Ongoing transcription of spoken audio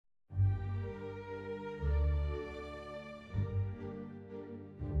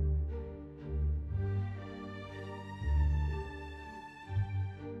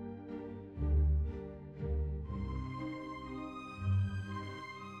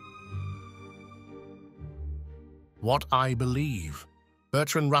What I Believe.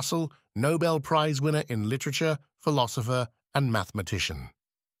 Bertrand Russell, Nobel Prize winner in literature, philosopher, and mathematician.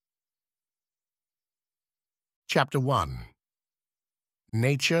 Chapter 1.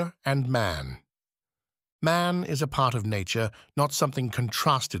 Nature and Man. Man is a part of nature, not something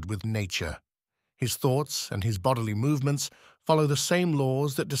contrasted with nature. His thoughts and his bodily movements follow the same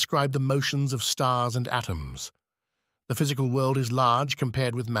laws that describe the motions of stars and atoms. The physical world is large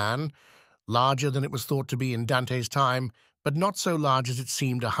compared with man, larger than it was thought to be in Dante's time, but not so large as it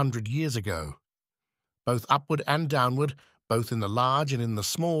seemed 100 years ago. Both upward and downward, both in the large and in the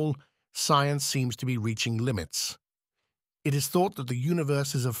small, science seems to be reaching limits. It is thought that the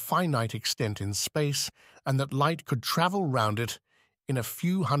universe is of finite extent in space and that light could travel round it in a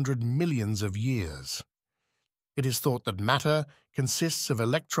few hundred millions of years. It is thought that matter consists of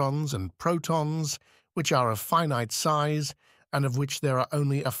electrons and protons, which are of finite size and of which there are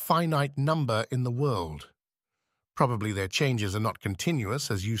only a finite number in the world. Probably their changes are not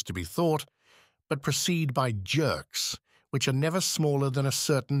continuous, as used to be thought, but proceed by jerks, which are never smaller than a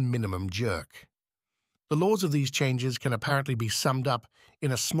certain minimum jerk. The laws of these changes can apparently be summed up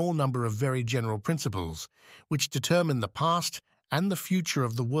in a small number of very general principles, which determine the past and the future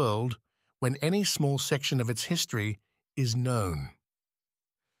of the world when any small section of its history is known.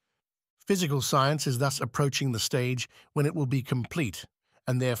 Physical science is thus approaching the stage when it will be complete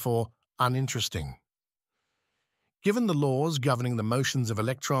and therefore uninteresting. Given the laws governing the motions of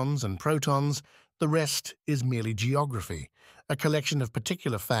electrons and protons, the rest is merely geography, a collection of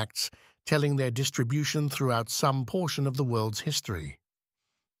particular facts telling their distribution throughout some portion of the world's history.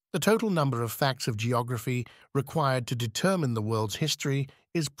 The total number of facts of geography required to determine the world's history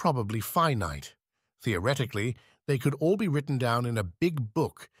is probably finite. Theoretically, they could all be written down in a big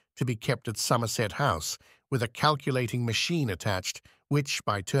book to be kept at Somerset House, with a calculating machine attached, which,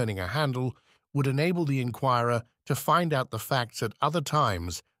 by turning a handle, would enable the inquirer to find out the facts at other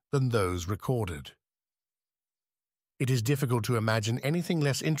times than those recorded. It is difficult to imagine anything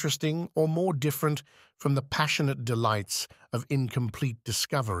less interesting or more different from the passionate delights of incomplete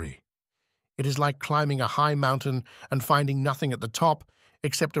discovery. It is like climbing a high mountain and finding nothing at the top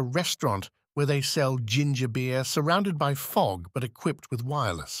except a restaurant where they sell ginger beer surrounded by fog but equipped with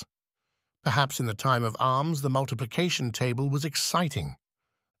wireless. Perhaps in the time of arms the multiplication table was exciting.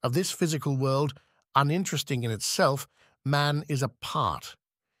 Of this physical world, uninteresting in itself, man is a part.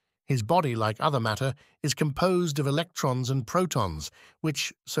 His body, like other matter, is composed of electrons and protons,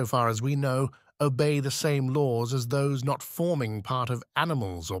 which, so far as we know, obey the same laws as those not forming part of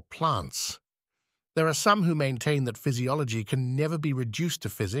animals or plants. There are some who maintain that physiology can never be reduced to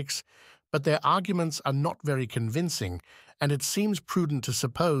physics, but their arguments are not very convincing, and it seems prudent to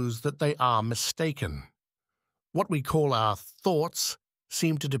suppose that they are mistaken. What we call our thoughts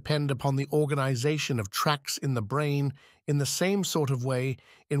seem to depend upon the organization of tracks in the brain in the same sort of way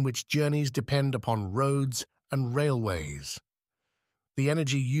in which journeys depend upon roads and railways. The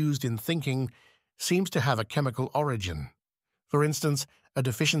energy used in thinking seems to have a chemical origin. For instance, a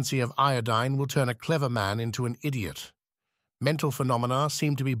deficiency of iodine will turn a clever man into an idiot. Mental phenomena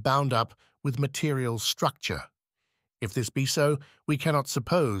seem to be bound up with material structure. If this be so, we cannot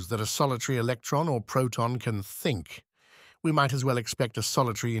suppose that a solitary electron or proton can think. We might as well expect a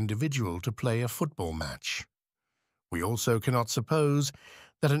solitary individual to play a football match. We also cannot suppose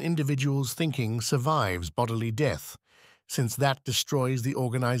that an individual's thinking survives bodily death, since that destroys the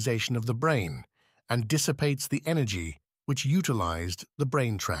organization of the brain and dissipates the energy which utilized the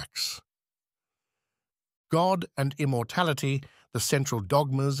brain tracks. God and immortality, the central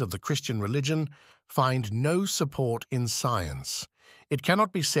dogmas of the Christian religion, find no support in science. It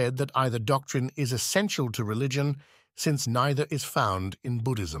cannot be said that either doctrine is essential to religion, since neither is found in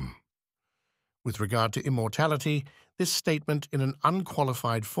Buddhism. With regard to immortality, this statement in an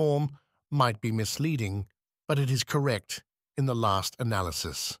unqualified form might be misleading, but it is correct in the last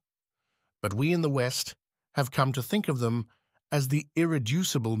analysis. But we in the West have come to think of them as the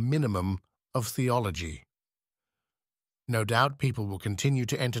irreducible minimum of theology. No doubt people will continue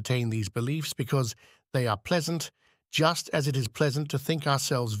to entertain these beliefs because they are pleasant, just as it is pleasant to think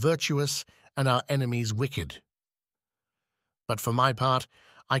ourselves virtuous and our enemies wicked. But for my part,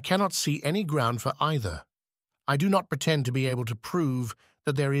 I cannot see any ground for either. I do not pretend to be able to prove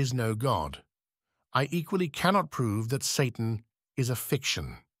that there is no God. I equally cannot prove that Satan is a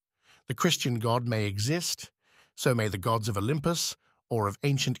fiction. The Christian God may exist, so may the gods of Olympus, or of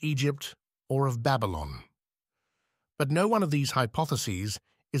ancient Egypt, or of Babylon. But no one of these hypotheses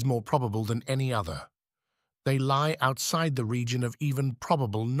is more probable than any other. They lie outside the region of even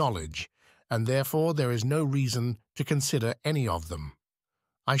probable knowledge, and therefore there is no reason to consider any of them.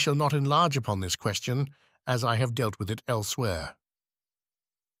 I shall not enlarge upon this question, as I have dealt with it elsewhere.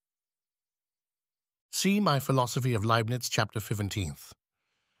 See my Philosophy of Leibniz, chapter 15.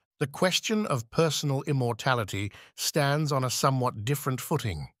 The question of personal immortality stands on a somewhat different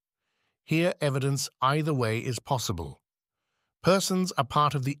footing. Here evidence either way is possible. Persons are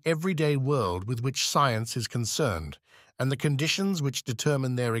part of the everyday world with which science is concerned, and the conditions which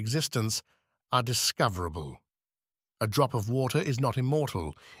determine their existence are discoverable. A drop of water is not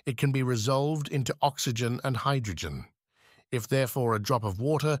immortal. It can be resolved into oxygen and hydrogen. If therefore a drop of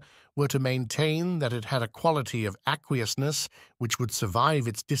water were to maintain that it had a quality of aqueousness which would survive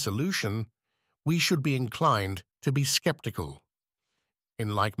its dissolution, we should be inclined to be skeptical.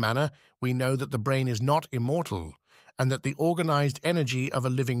 In like manner, we know that the brain is not immortal, and that the organized energy of a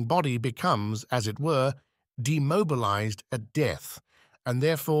living body becomes, as it were, demobilized at death, and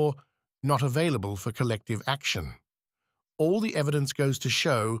therefore not available for collective action. All the evidence goes to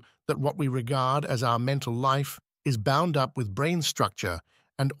show that what we regard as our mental life is bound up with brain structure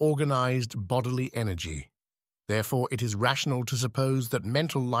and organized bodily energy. Therefore, it is rational to suppose that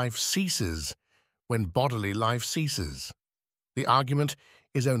mental life ceases when bodily life ceases. The argument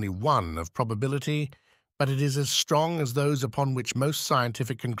is only one of probability, but it is as strong as those upon which most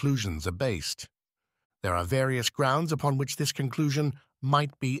scientific conclusions are based. There are various grounds upon which this conclusion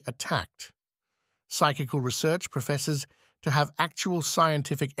might be attacked. Psychical research professes to have actual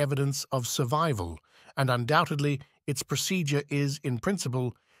scientific evidence of survival, and undoubtedly its procedure is, in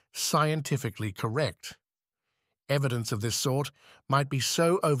principle, scientifically correct. Evidence of this sort might be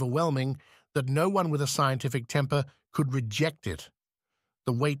so overwhelming that no one with a scientific temper could reject it.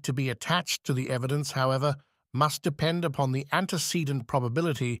 The weight to be attached to the evidence, however, must depend upon the antecedent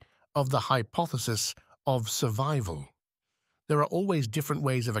probability of the hypothesis of survival. There are always different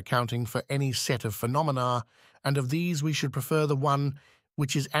ways of accounting for any set of phenomena, and of these we should prefer the one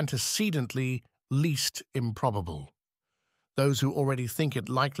which is antecedently least improbable. Those who already think it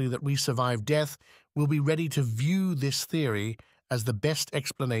likely that we survive death will be ready to view this theory as the best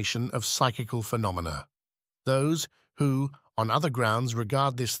explanation of psychical phenomena. Those who, on other grounds,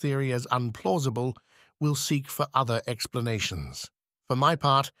 regard this theory as unplausible will seek for other explanations. For my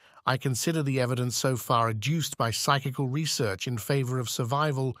part, I consider the evidence so far adduced by psychical research in favor of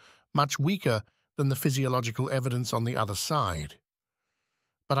survival much weaker than the physiological evidence on the other side.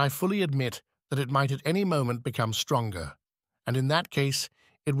 But I fully admit that it might at any moment become stronger, and in that case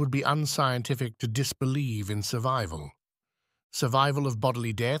it would be unscientific to disbelieve in survival. Survival of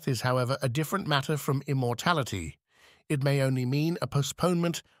bodily death is, however, a different matter from immortality. It may only mean a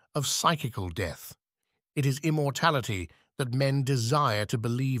postponement of psychical death. It is immortality that men desire to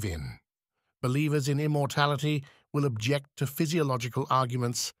believe in. Believers in immortality will object to physiological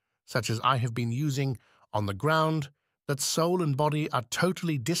arguments, such as I have been using, on the ground that soul and body are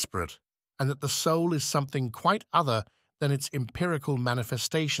totally disparate, and that the soul is something quite other than its empirical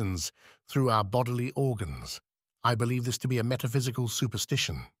manifestations through our bodily organs. I believe this to be a metaphysical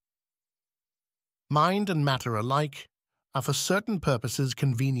superstition. Mind and matter alike are for certain purposes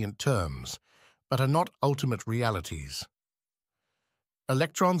convenient terms, but are not ultimate realities.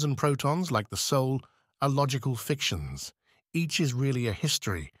 Electrons and protons, like the soul, are logical fictions. Each is really a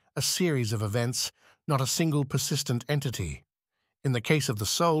history, a series of events, not a single persistent entity. In the case of the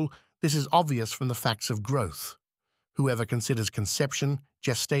soul, this is obvious from the facts of growth. Whoever considers conception,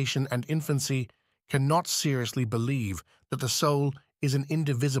 gestation, and infancy cannot seriously believe that the soul is an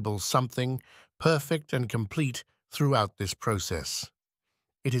indivisible something, perfect and complete throughout this process.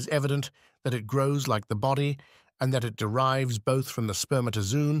 It is evident that it grows like the body, and that it derives both from the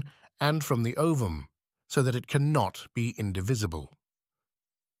spermatozoon and from the ovum, so that it cannot be indivisible.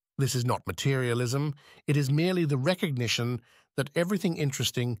 This is not materialism, it is merely the recognition that everything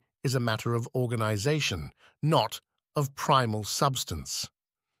interesting is a matter of organization, not of primal substance.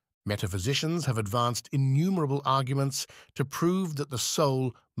 Metaphysicians have advanced innumerable arguments to prove that the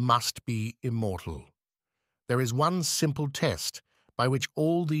soul must be immortal. There is one simple test by which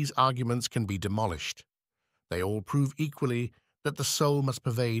all these arguments can be demolished. They all prove equally that the soul must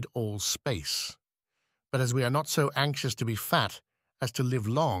pervade all space. But as we are not so anxious to be fat as to live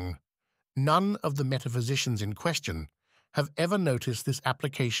long, none of the metaphysicians in question have ever noticed this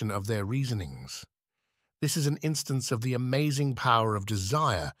application of their reasonings. This is an instance of the amazing power of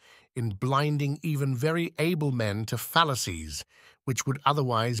desire in blinding even very able men to fallacies which would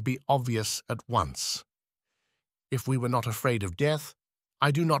otherwise be obvious at once. If we were not afraid of death, I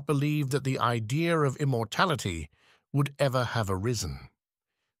do not believe that the idea of immortality would ever have arisen.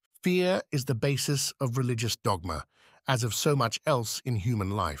 Fear is the basis of religious dogma, as of so much else in human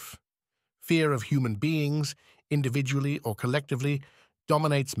life. Fear of human beings, individually or collectively,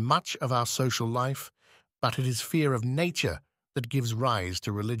 dominates much of our social life, but it is fear of nature that gives rise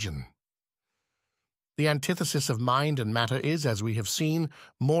to religion. The antithesis of mind and matter is, as we have seen,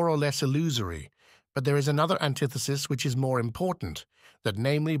 more or less illusory, but there is another antithesis which is more important, that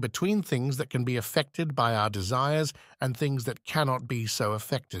namely between things that can be affected by our desires and things that cannot be so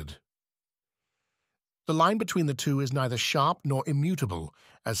affected. The line between the two is neither sharp nor immutable.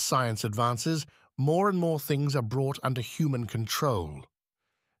 As science advances, more and more things are brought under human control.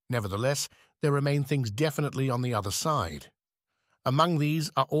 Nevertheless, there remain things definitely on the other side. Among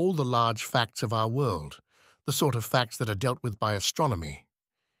these are all the large facts of our world, the sort of facts that are dealt with by astronomy.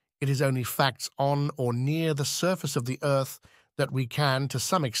 It is only facts on or near the surface of the earth that we can, to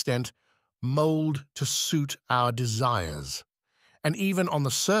some extent, mold to suit our desires. And even on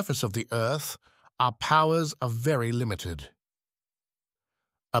the surface of the earth, our powers are very limited.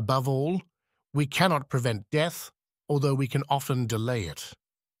 Above all, we cannot prevent death, although we can often delay it.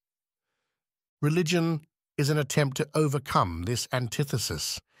 Religion is an attempt to overcome this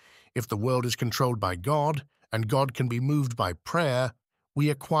antithesis. If the world is controlled by God, and God can be moved by prayer, we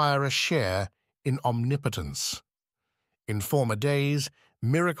acquire a share in omnipotence. In former days,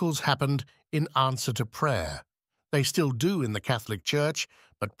 miracles happened in answer to prayer. They still do in the Catholic Church,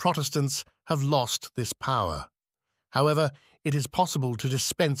 but Protestants have lost this power. However, it is possible to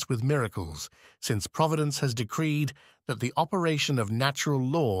dispense with miracles, since Providence has decreed that the operation of natural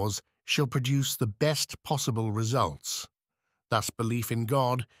laws shall produce the best possible results. Thus, belief in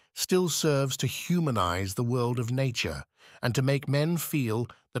God still serves to humanize the world of nature and to make men feel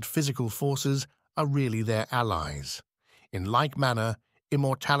that physical forces are really their allies. In like manner,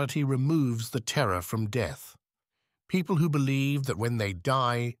 immortality removes the terror from death. People who believe that when they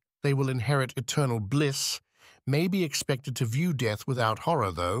die, they will inherit eternal bliss may be expected to view death without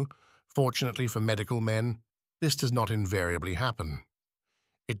horror, though, fortunately for medical men, this does not invariably happen.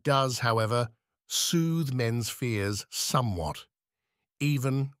 It does, however, soothe men's fears somewhat,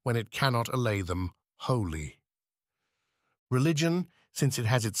 even when it cannot allay them wholly. Religion, since it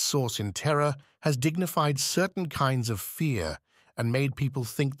has its source in terror, has dignified certain kinds of fear and made people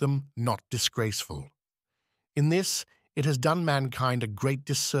think them not disgraceful. In this, it has done mankind a great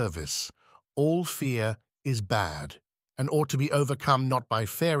disservice. All fear is bad, and ought to be overcome not by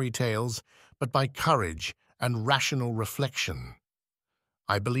fairy tales, but by courage and rational reflection.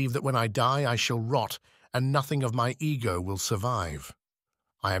 I believe that when I die I shall rot, and nothing of my ego will survive.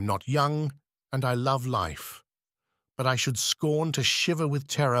 I am not young, and I love life, but I should scorn to shiver with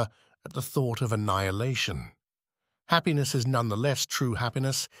terror at the thought of annihilation. Happiness is none the less true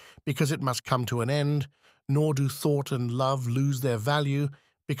happiness, because it must come to an end, nor do thought and love lose their value,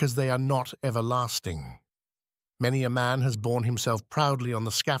 because they are not everlasting. Many a man has borne himself proudly on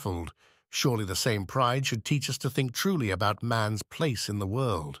the scaffold. Surely the same pride should teach us to think truly about man's place in the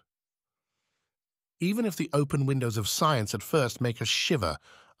world. Even if the open windows of science at first make us shiver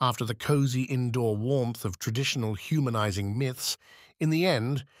after the cozy indoor warmth of traditional humanizing myths, in the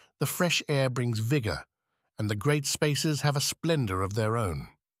end, the fresh air brings vigor, and the great spaces have a splendor of their own.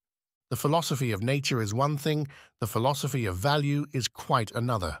 The philosophy of nature is one thing, the philosophy of value is quite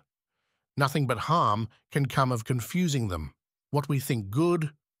another. Nothing but harm can come of confusing them. What we think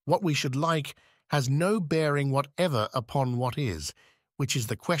good, what we should like, has no bearing whatever upon what is, which is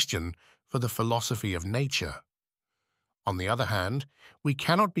the question for the philosophy of nature. On the other hand, we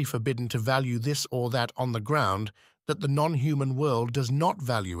cannot be forbidden to value this or that on the ground that the non-human world does not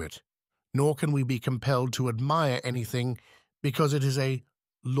value it, nor can we be compelled to admire anything because it is a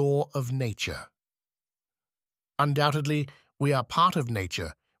law of nature. Undoubtedly, we are part of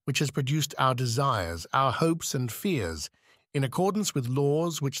nature, which has produced our desires, our hopes and fears, in accordance with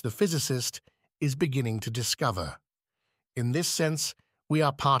laws which the physicist is beginning to discover. In this sense, we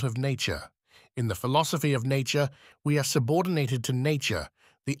are part of nature. In the philosophy of nature, we are subordinated to nature,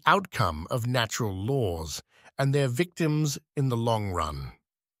 the outcome of natural laws, and their victims in the long run.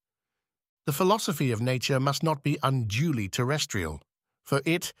 The philosophy of nature must not be unduly terrestrial. For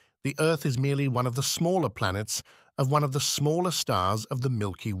it, the Earth is merely one of the smaller planets of one of the smaller stars of the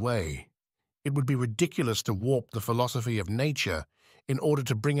Milky Way. It would be ridiculous to warp the philosophy of nature in order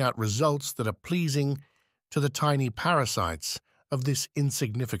to bring out results that are pleasing to the tiny parasites of this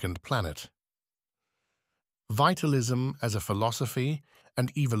insignificant planet. Vitalism as a philosophy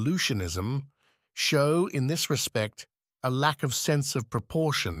and evolutionism show, in this respect, a lack of sense of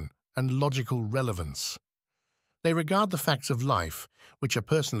proportion and logical relevance. They regard the facts of life, which are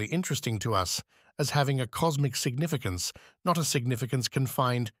personally interesting to us, as having a cosmic significance, not a significance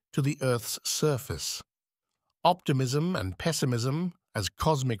confined to the Earth's surface. Optimism and pessimism, as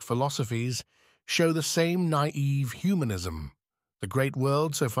cosmic philosophies, show the same naive humanism. The great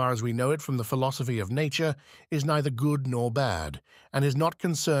world, so far as we know it from the philosophy of nature, is neither good nor bad, and is not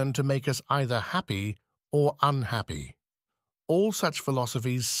concerned to make us either happy or unhappy. All such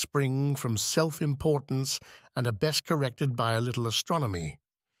philosophies spring from self-importance and are best corrected by a little astronomy.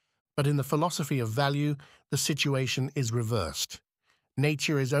 But in the philosophy of value, the situation is reversed.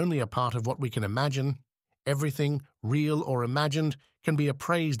 Nature is only a part of what we can imagine. Everything, real or imagined, can be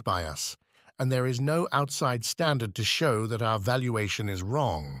appraised by us, and there is no outside standard to show that our valuation is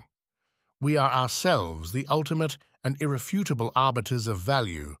wrong. We are ourselves the ultimate and irrefutable arbiters of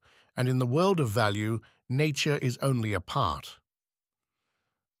value, and in the world of value, nature is only a part.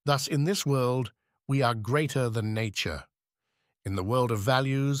 Thus, in this world, we are greater than nature. In the world of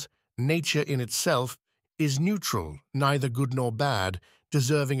values, nature in itself is neutral, neither good nor bad,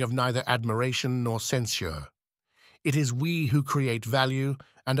 deserving of neither admiration nor censure. It is we who create value,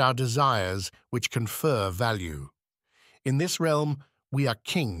 and our desires which confer value. In this realm, we are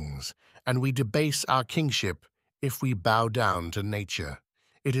kings, and we debase our kingship if we bow down to nature.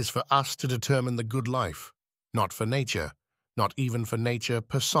 It is for us to determine the good life, not for nature, not even for nature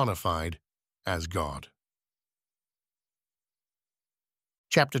personified as God.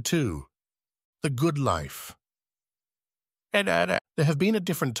 Chapter 2. The Good Life. There have been at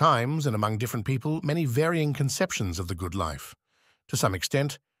different times and among different people many varying conceptions of the good life. To some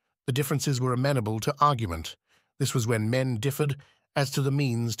extent, the differences were amenable to argument. This was when men differed as to the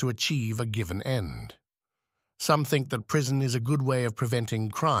means to achieve a given end. Some think that prison is a good way of preventing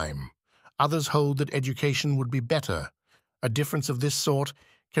crime. Others hold that education would be better. A difference of this sort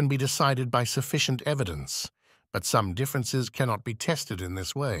can be decided by sufficient evidence, but some differences cannot be tested in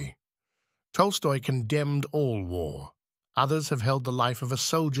this way. Tolstoy condemned all war. Others have held the life of a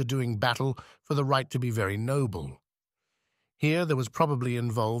soldier doing battle for the right to be very noble. Here there was probably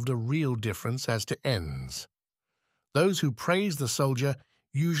involved a real difference as to ends. Those who praise the soldier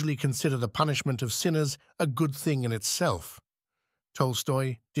usually consider the punishment of sinners a good thing in itself.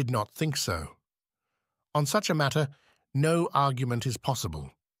 Tolstoy did not think so. On such a matter, no argument is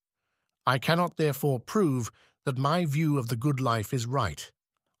possible. I cannot therefore prove that my view of the good life is right.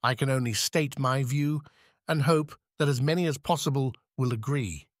 I can only state my view and hope that as many as possible will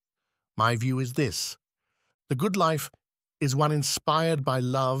agree. My view is this: the good life is one inspired by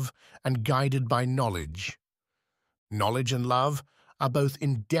love and guided by knowledge. Knowledge and love are both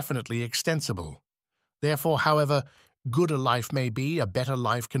indefinitely extensible. Therefore, however good a life may be, a better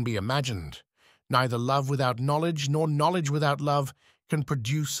life can be imagined. Neither love without knowledge nor knowledge without love can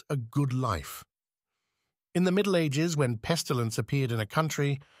produce a good life. In the Middle Ages, when pestilence appeared in a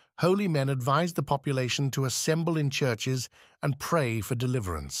country, holy men advised the population to assemble in churches and pray for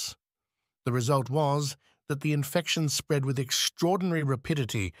deliverance. The result was that the infection spread with extraordinary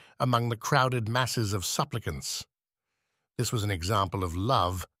rapidity among the crowded masses of supplicants. This was an example of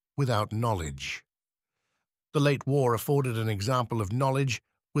love without knowledge. The late war afforded an example of knowledge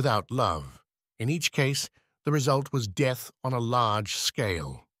without love. In each case, the result was death on a large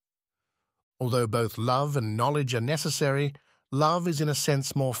scale. Although both love and knowledge are necessary, love is in a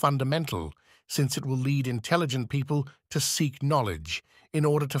sense more fundamental, since it will lead intelligent people to seek knowledge in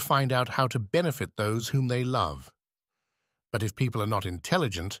order to find out how to benefit those whom they love. But if people are not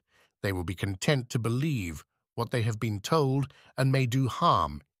intelligent, they will be content to believe what they have been told and may do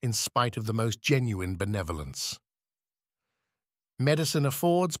harm in spite of the most genuine benevolence. Medicine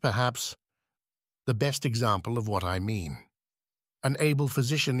affords, perhaps, the best example of what I mean. An able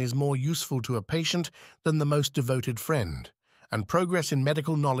physician is more useful to a patient than the most devoted friend, and progress in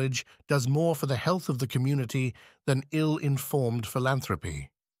medical knowledge does more for the health of the community than ill-informed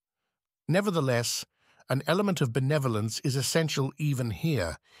philanthropy. Nevertheless, an element of benevolence is essential even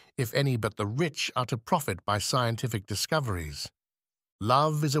here, if any but the rich are to profit by scientific discoveries.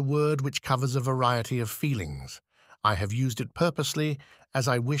 Love is a word which covers a variety of feelings. I have used it purposely, as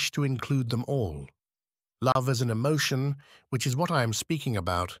I wish to include them all. Love as an emotion, which is what I am speaking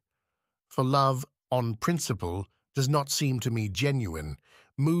about, for love, on principle, does not seem to me genuine,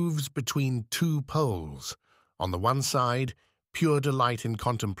 moves between two poles. On the one side, pure delight in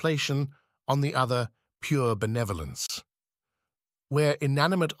contemplation, on the other, pure benevolence. Where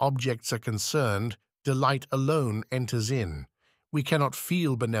inanimate objects are concerned, delight alone enters in. We cannot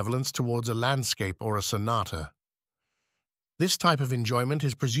feel benevolence towards a landscape or a sonata. This type of enjoyment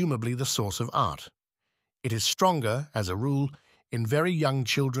is presumably the source of art. It is stronger, as a rule, in very young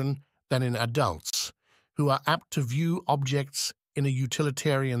children than in adults, who are apt to view objects in a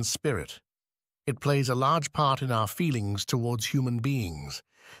utilitarian spirit. It plays a large part in our feelings towards human beings,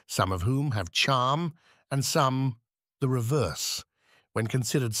 some of whom have charm and some the reverse, when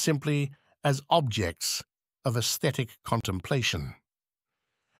considered simply as objects of aesthetic contemplation.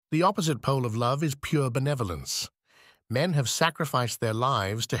 The opposite pole of love is pure benevolence. Men have sacrificed their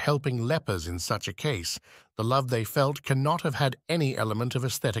lives to helping lepers in such a case. The love they felt cannot have had any element of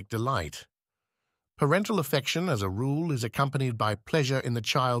aesthetic delight. Parental affection, as a rule, is accompanied by pleasure in the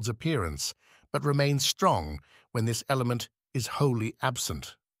child's appearance, but remains strong when this element is wholly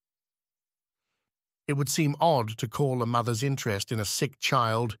absent. It would seem odd to call a mother's interest in a sick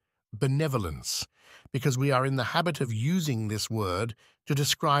child benevolence, because we are in the habit of using this word to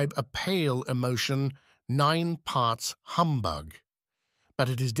describe a pale emotion, 9 parts humbug. But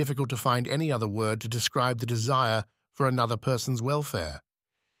it is difficult to find any other word to describe the desire for another person's welfare.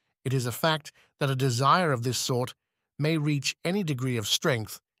 It is a fact that a desire of this sort may reach any degree of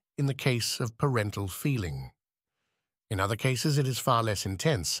strength in the case of parental feeling. In other cases, it is far less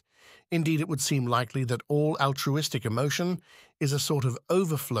intense. Indeed, it would seem likely that all altruistic emotion is a sort of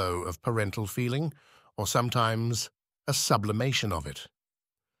overflow of parental feeling, or sometimes a sublimation of it.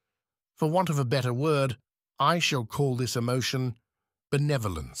 For want of a better word, I shall call this emotion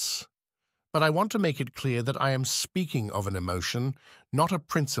benevolence. But I want to make it clear that I am speaking of an emotion, not a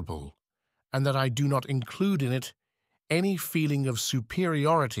principle, and that I do not include in it any feeling of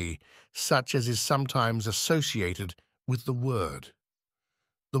superiority such as is sometimes associated with the word.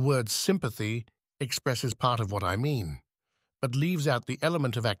 The word sympathy expresses part of what I mean, but leaves out the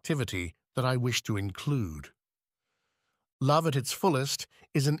element of activity that I wish to include. Love at its fullest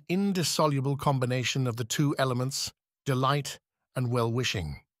is an indissoluble combination of the two elements, delight and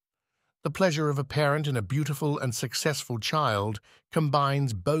well-wishing. The pleasure of a parent in a beautiful and successful child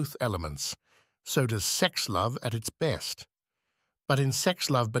combines both elements. So does sex love at its best. But in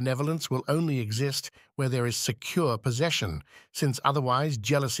sex love, benevolence will only exist where there is secure possession, since otherwise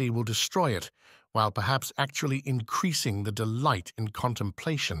jealousy will destroy it, while perhaps actually increasing the delight in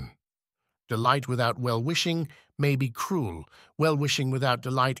contemplation. Delight without well-wishing may be cruel. Well-wishing without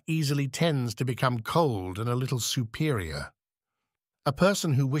delight easily tends to become cold and a little superior. A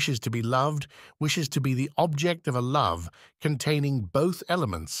person who wishes to be loved wishes to be the object of a love containing both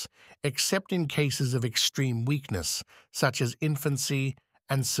elements, except in cases of extreme weakness, such as infancy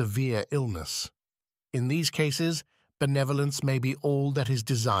and severe illness. In these cases, benevolence may be all that is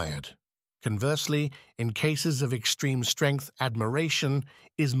desired. Conversely, in cases of extreme strength, admiration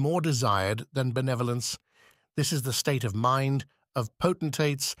is more desired than benevolence. This is the state of mind of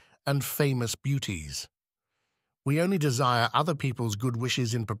potentates and famous beauties. We only desire other people's good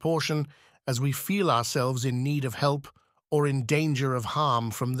wishes in proportion as we feel ourselves in need of help or in danger of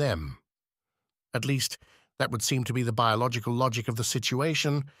harm from them. At least, that would seem to be the biological logic of the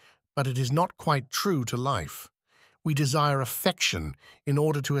situation, but it is not quite true to life. We desire affection in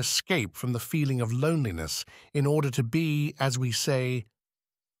order to escape from the feeling of loneliness, in order to be, as we say,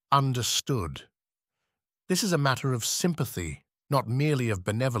 understood. This is a matter of sympathy, not merely of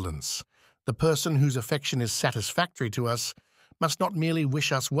benevolence. The person whose affection is satisfactory to us must not merely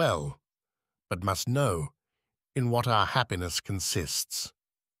wish us well, but must know in what our happiness consists.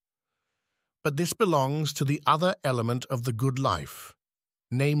 But this belongs to the other element of the good life,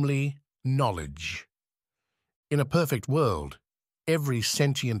 namely knowledge. In a perfect world, every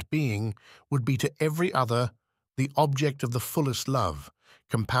sentient being would be to every other the object of the fullest love,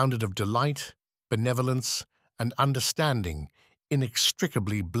 compounded of delight, benevolence, and understanding,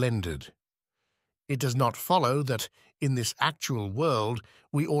 inextricably blended. It does not follow that, in this actual world,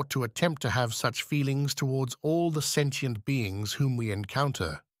 we ought to attempt to have such feelings towards all the sentient beings whom we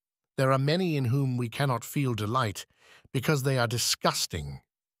encounter. There are many in whom we cannot feel delight, because they are disgusting.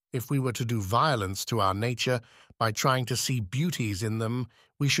 If we were to do violence to our nature by trying to see beauties in them,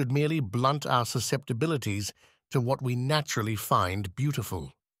 we should merely blunt our susceptibilities to what we naturally find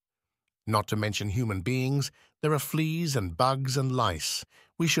beautiful. Not to mention human beings, there are fleas and bugs and lice.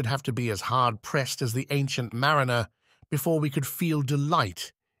 We should have to be as hard-pressed as the ancient mariner before we could feel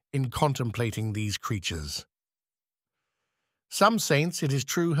delight in contemplating these creatures. Some saints, it is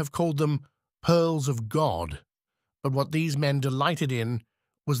true, have called them pearls of God, but what these men delighted in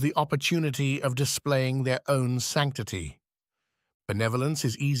was the opportunity of displaying their own sanctity. Benevolence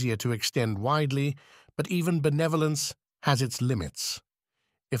is easier to extend widely, but even benevolence has its limits.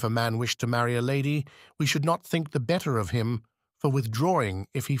 If a man wished to marry a lady, we should not think the better of him for withdrawing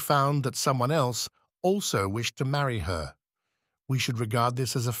if he found that someone else also wished to marry her. We should regard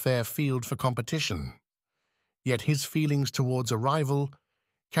this as a fair field for competition. Yet his feelings towards a rival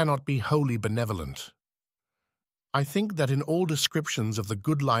cannot be wholly benevolent. I think that in all descriptions of the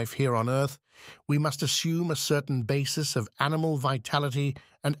good life here on earth, we must assume a certain basis of animal vitality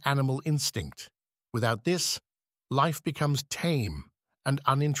and animal instinct. Without this, life becomes tame and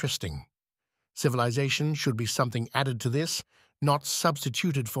uninteresting. Civilization should be something added to this, not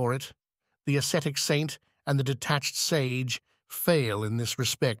substituted for it. The ascetic saint and the detached sage fail in this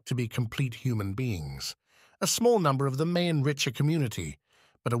respect to be complete human beings. A small number of them may enrich a community,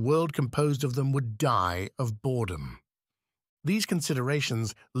 but a world composed of them would die of boredom. These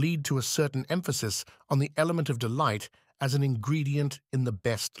considerations lead to a certain emphasis on the element of delight as an ingredient in the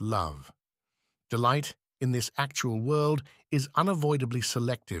best love. Delight in this actual world is unavoidably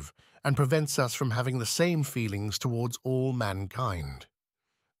selective and prevents us from having the same feelings towards all mankind.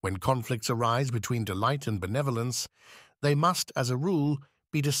 When conflicts arise between delight and benevolence, they must, as a rule,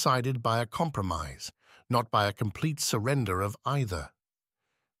 be decided by a compromise, not by a complete surrender of either.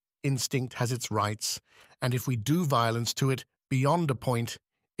 Instinct has its rights, and if we do violence to it beyond a point,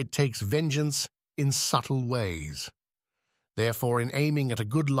 it takes vengeance in subtle ways. Therefore, in aiming at a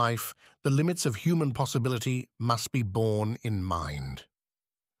good life, the limits of human possibility must be borne in mind.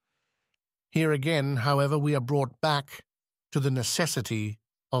 Here again, however, we are brought back to the necessity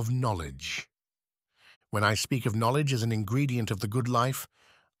of knowledge. When I speak of knowledge as an ingredient of the good life,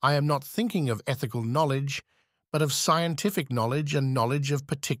 I am not thinking of ethical knowledge, but of scientific knowledge and knowledge of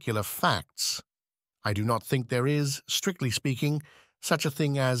particular facts. I do not think there is, strictly speaking, such a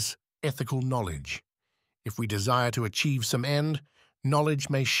thing as ethical knowledge. If we desire to achieve some end, knowledge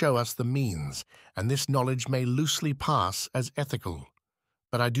may show us the means, and this knowledge may loosely pass as ethical.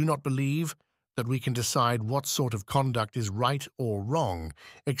 But I do not believe that we can decide what sort of conduct is right or wrong,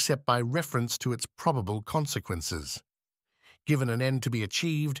 except by reference to its probable consequences. Given an end to be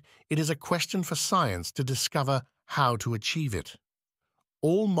achieved, it is a question for science to discover how to achieve it.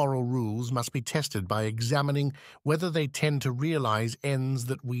 All moral rules must be tested by examining whether they tend to realize ends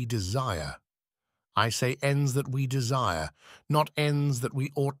that we desire. I say ends that we desire, not ends that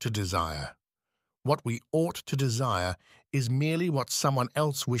we ought to desire. What we ought to desire is merely what someone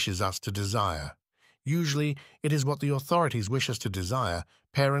else wishes us to desire. Usually, it is what the authorities wish us to desire: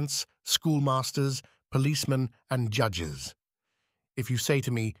 parents, schoolmasters, policemen, and judges. If you say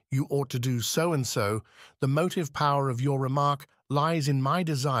to me, "You ought to do so and so," the motive power of your remark lies in my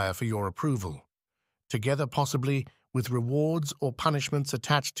desire for your approval, together possibly with rewards or punishments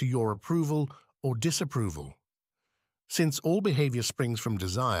attached to your approval or disapproval. Since all behavior springs from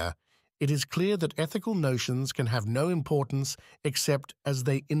desire, it is clear that ethical notions can have no importance except as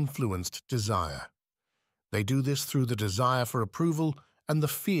they influenced desire. They do this through the desire for approval and the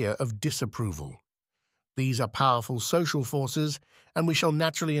fear of disapproval. These are powerful social forces, and we shall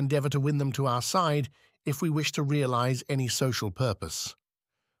naturally endeavor to win them to our side if we wish to realize any social purpose.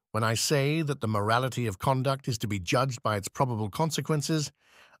 When I say that the morality of conduct is to be judged by its probable consequences,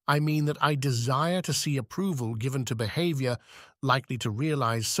 I mean that I desire to see approval given to behavior likely to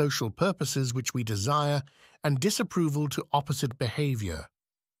realize social purposes which we desire, and disapproval to opposite behavior.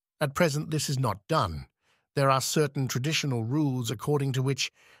 At present, this is not done. There are certain traditional rules according to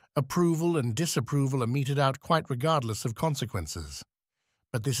which approval and disapproval are meted out quite regardless of consequences.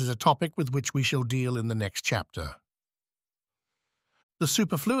 But this is a topic with which we shall deal in the next chapter. The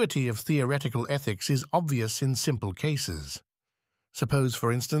superfluity of theoretical ethics is obvious in simple cases. Suppose,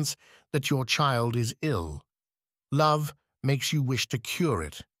 for instance, that your child is ill. Love makes you wish to cure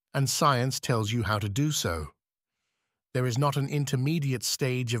it, and science tells you how to do so. There is not an intermediate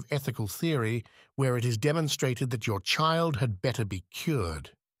stage of ethical theory where it is demonstrated that your child had better be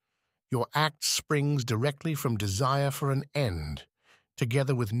cured. Your act springs directly from desire for an end,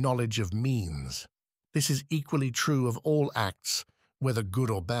 together with knowledge of means. This is equally true of all acts, whether good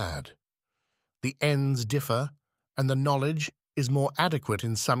or bad. The ends differ, and the knowledge is more adequate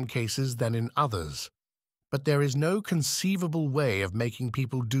in some cases than in others. But there is no conceivable way of making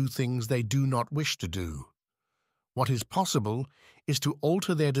people do things they do not wish to do. What is possible is to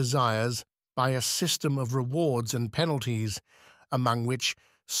alter their desires by a system of rewards and penalties, among which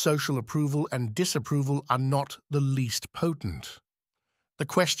social approval and disapproval are not the least potent. The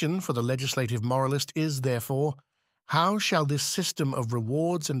question for the legislative moralist is, therefore, how shall this system of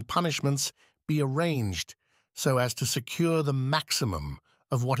rewards and punishments be arranged so as to secure the maximum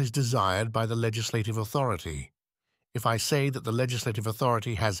of what is desired by the legislative authority? If I say that the legislative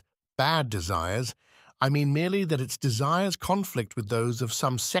authority has bad desires, I mean merely that its desires conflict with those of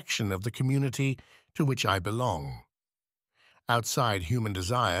some section of the community to which I belong. Outside human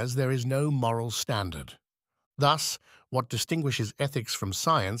desires, there is no moral standard. Thus, what distinguishes ethics from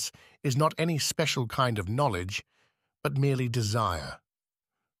science is not any special kind of knowledge, but merely desire.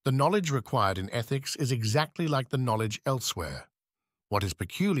 The knowledge required in ethics is exactly like the knowledge elsewhere. What is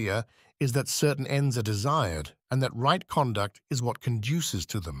peculiar is that certain ends are desired, and that right conduct is what conduces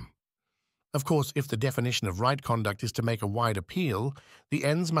to them. Of course, if the definition of right conduct is to make a wide appeal, the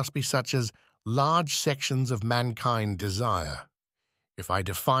ends must be such as large sections of mankind desire. If I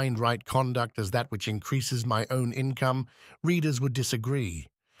defined right conduct as that which increases my own income, readers would disagree.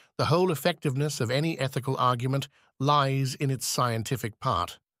 The whole effectiveness of any ethical argument lies in its scientific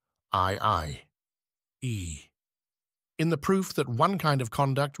part, I.E. in the proof that one kind of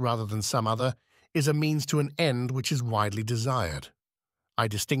conduct rather than some other is a means to an end which is widely desired. I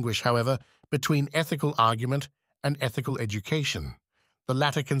distinguish, however, between ethical argument and ethical education. The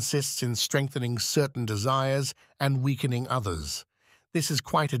latter consists in strengthening certain desires and weakening others. This is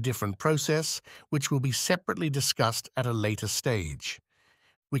quite a different process, which will be separately discussed at a later stage.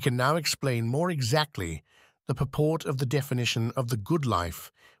 We can now explain more exactly the purport of the definition of the good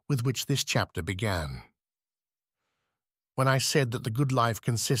life with which this chapter began. When I said that the good life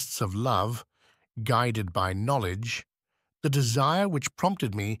consists of love, guided by knowledge, the desire which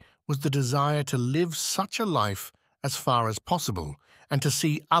prompted me was the desire to live such a life as far as possible and to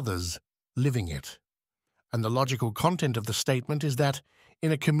see others living it. And the logical content of the statement is that,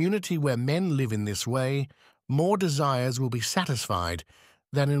 in a community where men live in this way, more desires will be satisfied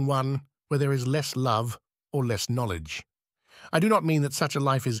than in one where there is less love or less knowledge. I do not mean that such a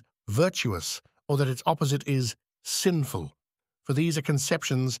life is virtuous or that its opposite is sinful, for these are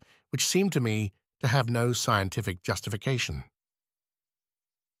conceptions which seem to me to have no scientific justification.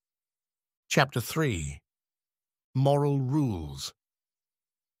 Chapter 3. Moral Rules.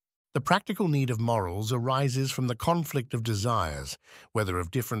 The practical need of morals arises from the conflict of desires, whether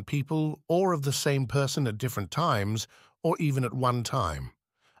of different people or of the same person at different times, or even at one time.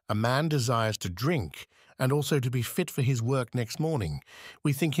 A man desires to drink and also to be fit for his work next morning.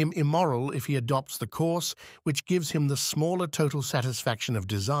 We think him immoral if he adopts the course which gives him the smaller total satisfaction of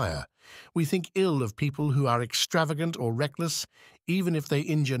desire. We think ill of people who are extravagant or reckless, even if they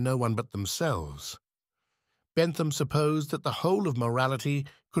injure no one but themselves. Bentham supposed that the whole of morality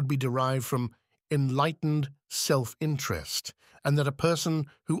could be derived from enlightened self-interest, and that a person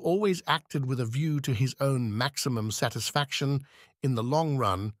who always acted with a view to his own maximum satisfaction in the long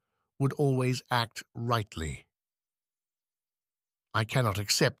run would always act rightly. I cannot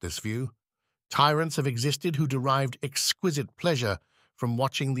accept this view. Tyrants have existed who derived exquisite pleasure from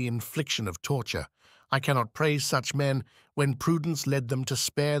watching the infliction of torture. I cannot praise such men when prudence led them to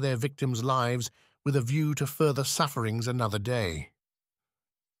spare their victims' lives with a view to further sufferings another day.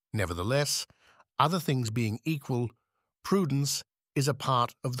 Nevertheless, other things being equal, prudence is a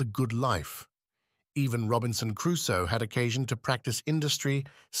part of the good life. Even Robinson Crusoe had occasion to practice industry,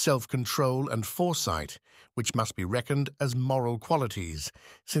 self-control, and foresight, which must be reckoned as moral qualities,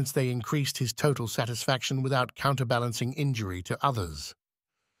 since they increased his total satisfaction without counterbalancing injury to others.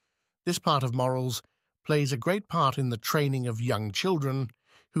 This part of morals plays a great part in the training of young children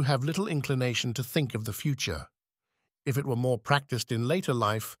who have little inclination to think of the future. If it were more practiced in later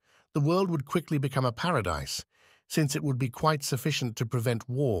life, the world would quickly become a paradise, since it would be quite sufficient to prevent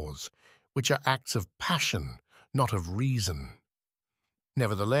wars, which are acts of passion, not of reason.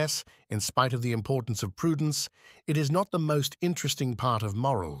 Nevertheless, in spite of the importance of prudence, it is not the most interesting part of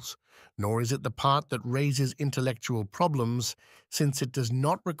morals, nor is it the part that raises intellectual problems, since it does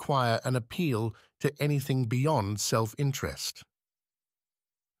not require an appeal to anything beyond self-interest.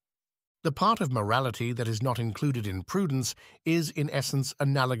 The part of morality that is not included in prudence is, in essence,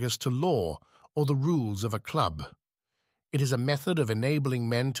 analogous to law or the rules of a club. It is a method of enabling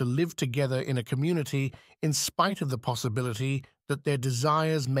men to live together in a community in spite of the possibility that their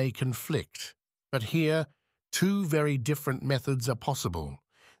desires may conflict. But here, two very different methods are possible.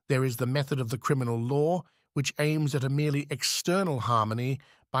 There is the method of the criminal law, which aims at a merely external harmony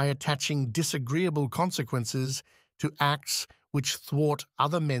by attaching disagreeable consequences to acts which thwart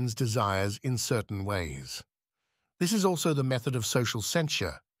other men's desires in certain ways. This is also the method of social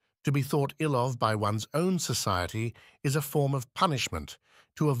censure. To be thought ill of by one's own society is a form of punishment,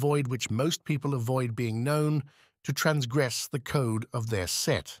 to avoid which most people avoid being known, to transgress the code of their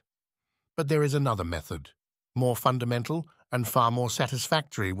set. But there is another method, more fundamental and far more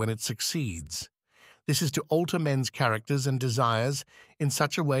satisfactory when it succeeds. This is to alter men's characters and desires in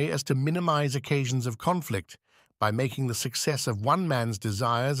such a way as to minimize occasions of conflict by making the success of one man's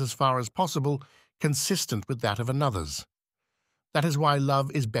desires as far as possible consistent with that of another's. That is why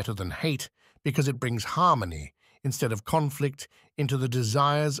love is better than hate, because it brings harmony instead of conflict into the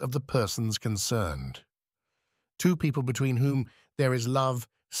desires of the persons concerned. Two people between whom there is love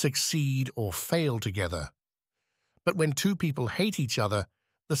succeed or fail together. But when two people hate each other,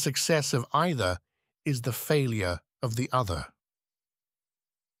 the success of either is the failure of the other.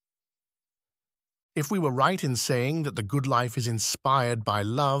 If we were right in saying that the good life is inspired by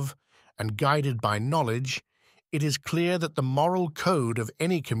love and guided by knowledge, It is clear that the moral code of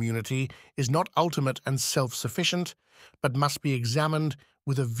any community is not ultimate and self-sufficient, but must be examined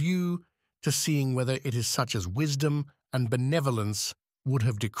with a view to seeing whether it is such as wisdom and benevolence would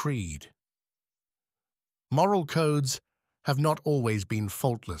have decreed. Moral codes have not always been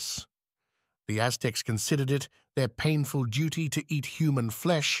faultless. The Aztecs considered it their painful duty to eat human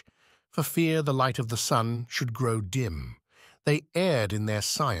flesh for fear the light of the sun should grow dim. They erred in their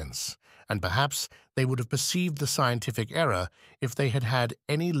science, and perhaps they would have perceived the scientific error if they had had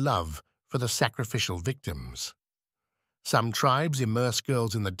any love for the sacrificial victims. Some tribes immerse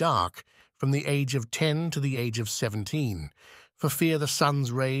girls in the dark from the age of 10 to the age of 17, for fear the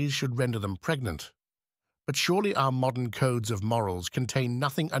sun's rays should render them pregnant. But surely our modern codes of morals contain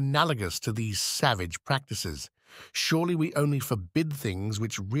nothing analogous to these savage practices. Surely we only forbid things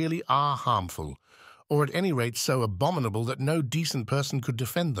which really are harmful, or at any rate so abominable that no decent person could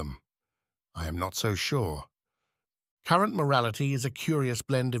defend them. I am not so sure. Current morality is a curious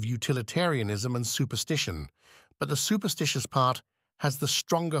blend of utilitarianism and superstition, but the superstitious part has the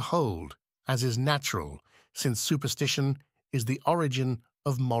stronger hold, as is natural, since superstition is the origin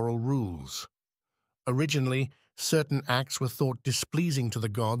of moral rules. Originally, certain acts were thought displeasing to the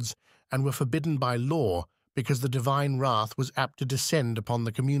gods and were forbidden by law because the divine wrath was apt to descend upon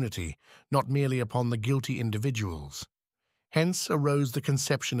the community, not merely upon the guilty individuals. Hence arose the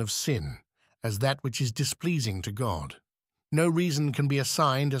conception of sin as that which is displeasing to God. No reason can be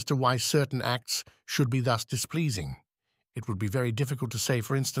assigned as to why certain acts should be thus displeasing. It would be very difficult to say,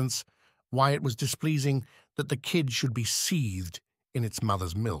 for instance, why it was displeasing that the kid should be seethed in its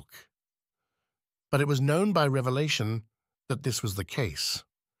mother's milk. But it was known by revelation that this was the case.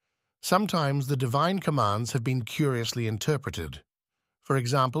 Sometimes the divine commands have been curiously interpreted. For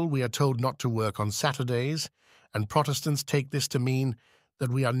example, we are told not to work on Saturdays, and Protestants take this to mean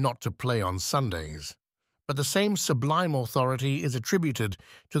that we are not to play on Sundays. But the same sublime authority is attributed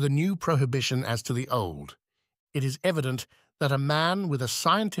to the new prohibition as to the old. It is evident that a man with a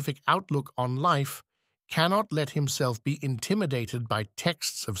scientific outlook on life cannot let himself be intimidated by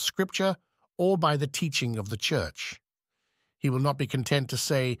texts of Scripture or by the teaching of the Church. He will not be content to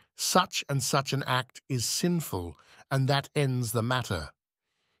say such and such an act is sinful, and that ends the matter.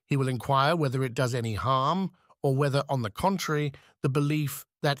 He will inquire whether it does any harm, or whether, on the contrary, the belief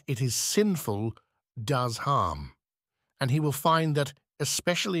that it is sinful does harm. And he will find that,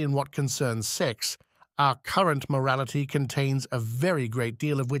 especially in what concerns sex, our current morality contains a very great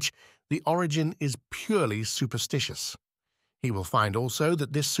deal of which the origin is purely superstitious. He will find also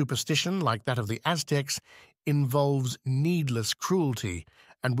that this superstition, like that of the Aztecs, involves needless cruelty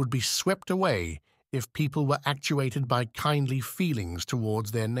and would be swept away if people were actuated by kindly feelings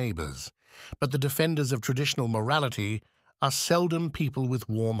towards their neighbors. But the defenders of traditional morality are seldom people with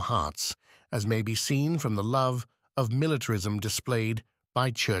warm hearts, as may be seen from the love of militarism displayed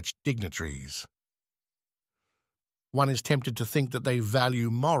by church dignitaries. One is tempted to think that they value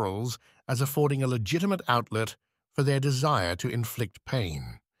morals as affording a legitimate outlet for their desire to inflict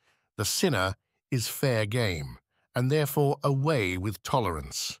pain. The sinner is fair game, and therefore away with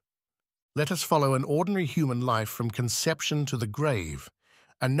tolerance. Let us follow an ordinary human life from conception to the grave,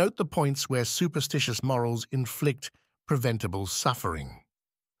 and note the points where superstitious morals inflict preventable suffering.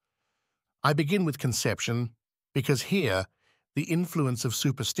 I begin with conception because here the influence of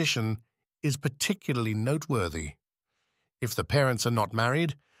superstition is particularly noteworthy. If the parents are not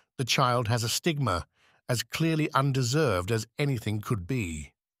married, the child has a stigma as clearly undeserved as anything could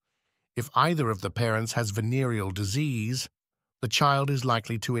be. If either of the parents has venereal disease, the child is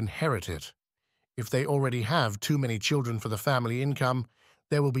likely to inherit it. If they already have too many children for the family income,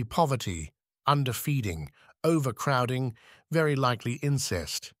 there will be poverty, underfeeding, overcrowding, very likely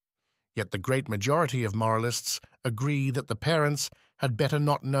incest. Yet the great majority of moralists agree that the parents had better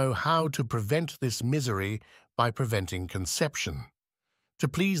not know how to prevent this misery by preventing conception. To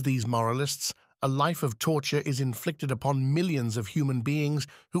please these moralists, a life of torture is inflicted upon millions of human beings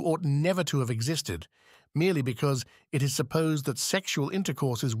who ought never to have existed, merely because it is supposed that sexual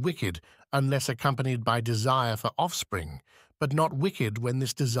intercourse is wicked unless accompanied by desire for offspring, but not wicked when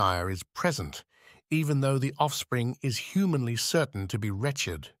this desire is present, even though the offspring is humanly certain to be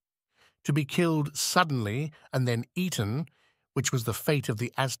wretched. To be killed suddenly and then eaten, which was the fate of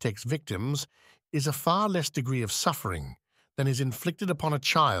the Aztecs' victims, is a far less degree of suffering than is inflicted upon a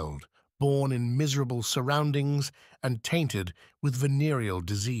child born in miserable surroundings and tainted with venereal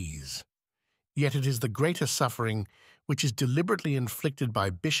disease. Yet it is the greatest suffering which is deliberately inflicted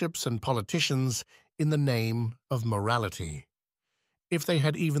by bishops and politicians in the name of morality. If they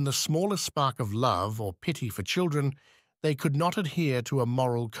had even the smallest spark of love or pity for children, they could not adhere to a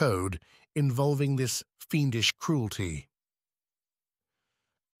moral code involving this fiendish cruelty.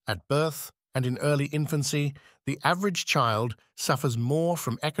 At birth and in early infancy, the average child suffers more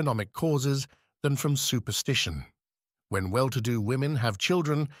from economic causes than from superstition. When well-to-do women have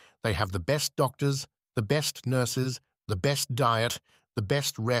children, they have the best doctors, the best nurses, the best diet, the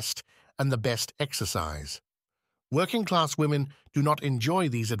best rest, and the best exercise. Working-class women do not enjoy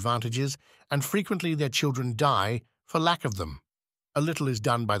these advantages, and frequently their children die for lack of them. A little is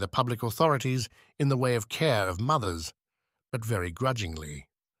done by the public authorities in the way of care of mothers, but very grudgingly.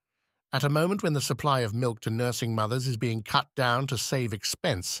 At a moment when the supply of milk to nursing mothers is being cut down to save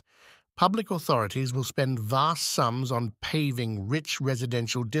expense, public authorities will spend vast sums on paving rich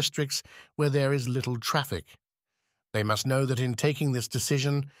residential districts where there is little traffic. They must know that in taking this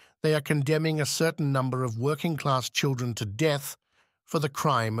decision, they are condemning a certain number of working-class children to death for the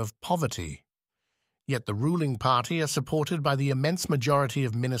crime of poverty. Yet the ruling party are supported by the immense majority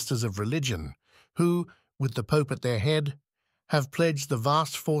of ministers of religion, who, with the Pope at their head, have pledged the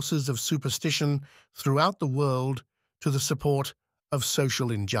vast forces of superstition throughout the world to the support of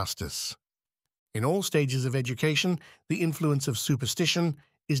social injustice. In all stages of education, the influence of superstition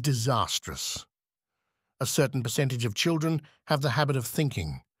is disastrous. A certain percentage of children have the habit of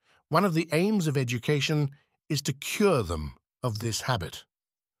thinking. One of the aims of education is to cure them of this habit.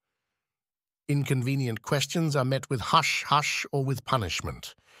 Inconvenient questions are met with hush, hush, or with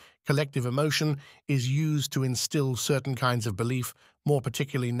punishment. Collective emotion is used to instill certain kinds of belief, more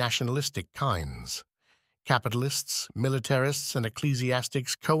particularly nationalistic kinds. Capitalists, militarists, and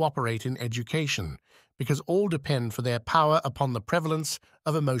ecclesiastics cooperate in education because all depend for their power upon the prevalence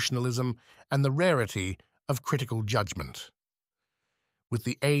of emotionalism and the rarity of critical judgment. With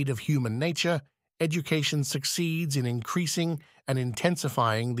the aid of human nature, education succeeds in increasing and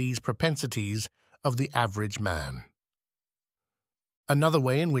intensifying these propensities of the average man. Another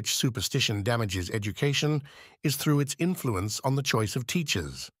way in which superstition damages education is through its influence on the choice of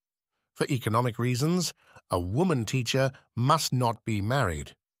teachers. For economic reasons, a woman teacher must not be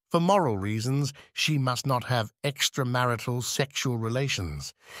married. For moral reasons, she must not have extramarital sexual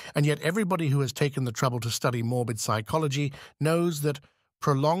relations. And yet everybody who has taken the trouble to study morbid psychology knows that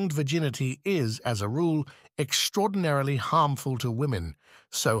prolonged virginity is, as a rule, extraordinarily harmful to women,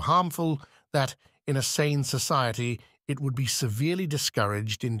 so harmful that, in a sane society, it would be severely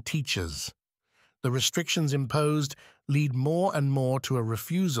discouraged in teachers. The restrictions imposed lead more and more to a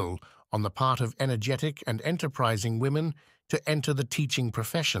refusal on the part of energetic and enterprising women to enter the teaching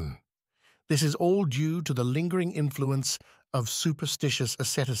profession. This is all due to the lingering influence of superstitious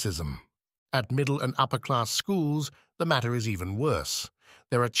asceticism. At middle and upper-class schools, the matter is even worse.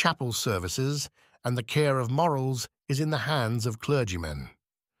 There are chapel services, and the care of morals is in the hands of clergymen.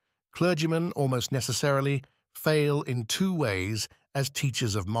 Clergymen almost necessarily fail in two ways as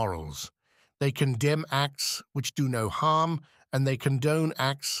teachers of morals. They condemn acts which do no harm, and they condone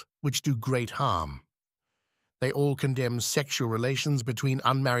acts which do great harm. They all condemn sexual relations between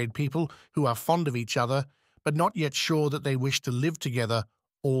unmarried people who are fond of each other, but not yet sure that they wish to live together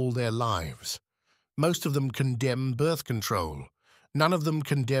all their lives. Most of them condemn birth control. None of them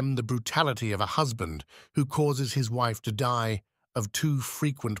condemn the brutality of a husband who causes his wife to die of too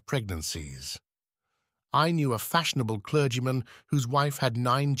frequent pregnancies. I knew a fashionable clergyman whose wife had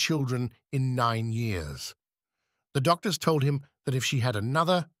 9 children in 9 years. The doctors told him that if she had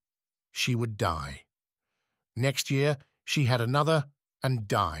another, she would die. Next year, she had another and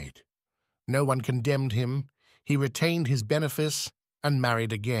died. No one condemned him. He retained his benefice and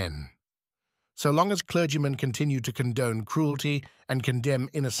married again. So long as clergymen continue to condone cruelty and condemn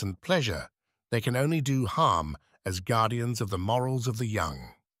innocent pleasure, they can only do harm as guardians of the morals of the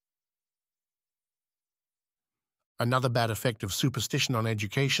young. Another bad effect of superstition on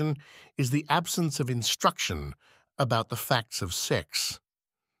education is the absence of instruction about the facts of sex.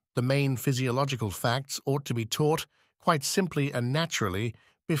 The main physiological facts ought to be taught quite simply and naturally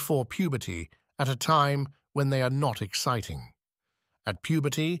before puberty, at a time when they are not exciting. At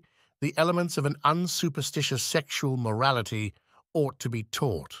puberty, the elements of an unsuperstitious sexual morality ought to be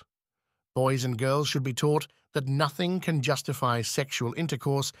taught. Boys and girls should be taught that nothing can justify sexual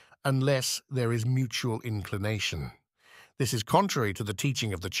intercourse unless there is mutual inclination. This is contrary to the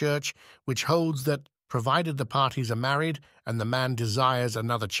teaching of the Church, which holds that, provided the parties are married and the man desires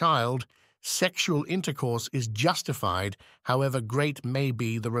another child, sexual intercourse is justified, however great may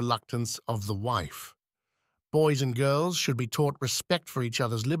be the reluctance of the wife. Boys and girls should be taught respect for each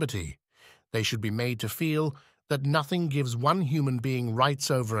other's liberty. They should be made to feel that nothing gives one human being rights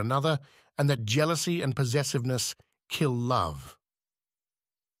over another, and that jealousy and possessiveness kill love.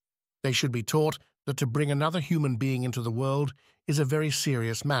 They should be taught that to bring another human being into the world is a very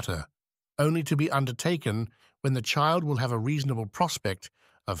serious matter, only to be undertaken when the child will have a reasonable prospect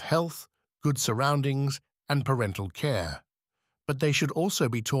of health, good surroundings, and parental care. But they should also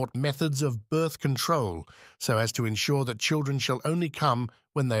be taught methods of birth control so as to ensure that children shall only come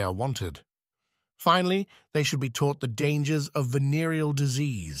when they are wanted. Finally, they should be taught the dangers of venereal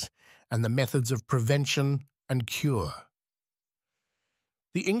disease and the methods of prevention and cure.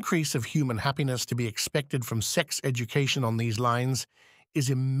 The increase of human happiness to be expected from sex education on these lines is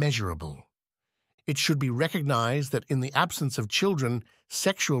immeasurable. It should be recognized that in the absence of children,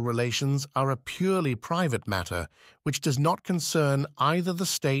 sexual relations are a purely private matter which does not concern either the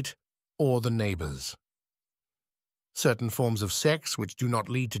state or the neighbors. Certain forms of sex which do not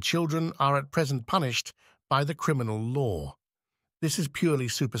lead to children are at present punished by the criminal law. This is purely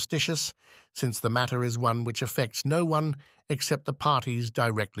superstitious, since the matter is one which affects no one except the parties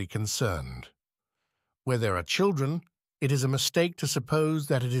directly concerned. Where there are children, it is a mistake to suppose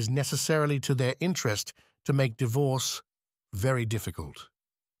that it is necessarily to their interest to make divorce very difficult.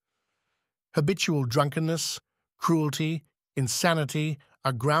 Habitual drunkenness, cruelty, insanity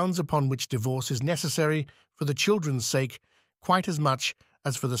are grounds upon which divorce is necessary for the children's sake quite as much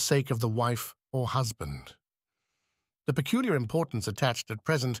as for the sake of the wife or husband. The peculiar importance attached at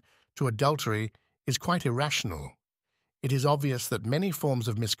present to adultery is quite irrational. It is obvious that many forms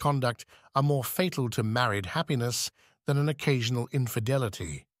of misconduct are more fatal to married happiness than an occasional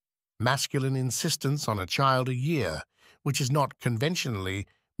infidelity. Masculine insistence on a child a year, which is not conventionally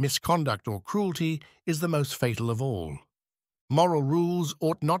misconduct or cruelty, is the most fatal of all. Moral rules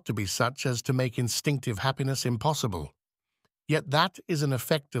ought not to be such as to make instinctive happiness impossible. Yet that is an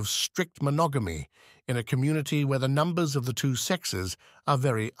effect of strict monogamy in a community where the numbers of the two sexes are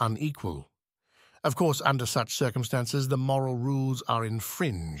very unequal. Of course, under such circumstances, the moral rules are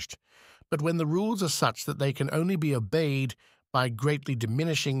infringed. But when the rules are such that they can only be obeyed by greatly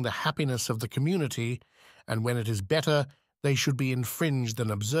diminishing the happiness of the community, and when it is better they should be infringed than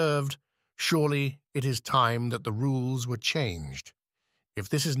observed, surely it is time that the rules were changed. If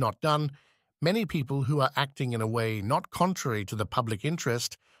this is not done, many people who are acting in a way not contrary to the public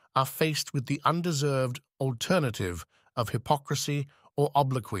interest are faced with the undeserved alternative of hypocrisy or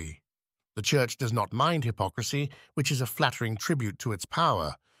obloquy. The Church does not mind hypocrisy, which is a flattering tribute to its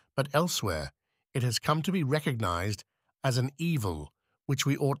power, but elsewhere it has come to be recognized as an evil which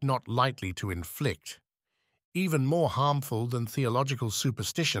we ought not lightly to inflict. Even more harmful than theological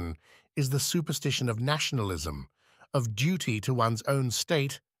superstition is the superstition of nationalism, of duty to one's own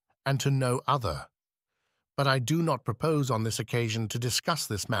state and to no other. But I do not propose on this occasion to discuss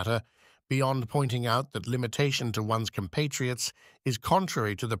this matter beyond pointing out that limitation to one's compatriots is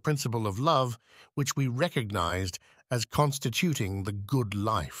contrary to the principle of love which we recognized as constituting the good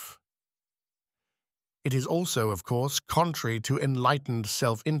life. It is also, of course, contrary to enlightened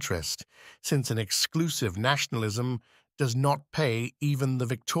self-interest, since an exclusive nationalism does not pay even the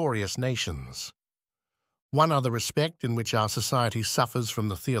victorious nations. One other respect in which our society suffers from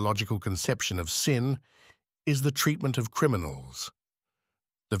the theological conception of sin is the treatment of criminals.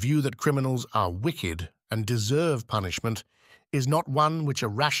 The view that criminals are wicked and deserve punishment is not one which a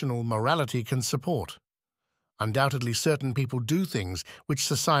rational morality can support. Undoubtedly, certain people do things which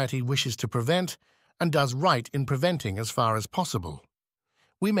society wishes to prevent and does right in preventing as far as possible.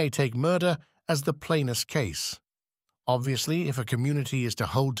 We may take murder as the plainest case. Obviously, if a community is to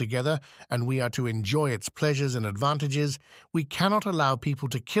hold together and we are to enjoy its pleasures and advantages, we cannot allow people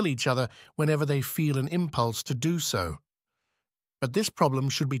to kill each other whenever they feel an impulse to do so. But this problem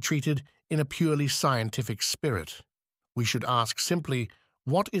should be treated in a purely scientific spirit. We should ask simply,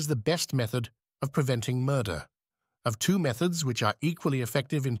 what is the best method of preventing murder? Of two methods which are equally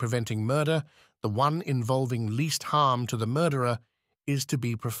effective in preventing murder, the one involving least harm to the murderer is to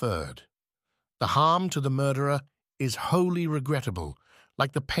be preferred. The harm to the murderer is wholly regrettable,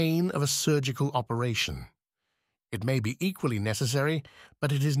 like the pain of a surgical operation. It may be equally necessary,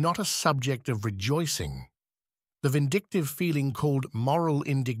 but it is not a subject of rejoicing. The vindictive feeling called moral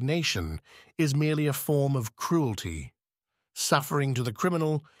indignation is merely a form of cruelty. Suffering to the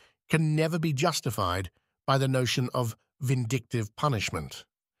criminal can never be justified by the notion of vindictive punishment.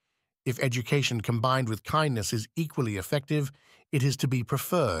 If education combined with kindness is equally effective, it is to be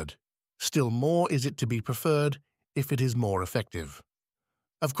preferred. Still more is it to be preferred if it is more effective.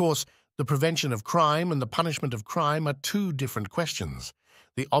 Of course, the prevention of crime and the punishment of crime are two different questions.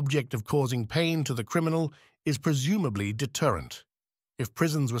 The object of causing pain to the criminal is presumably deterrent. If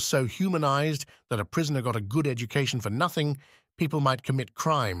prisons were so humanized that a prisoner got a good education for nothing, people might commit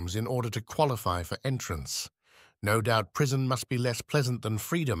crimes in order to qualify for entrance. No doubt prison must be less pleasant than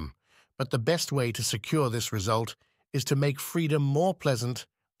freedom, but the best way to secure this result is to make freedom more pleasant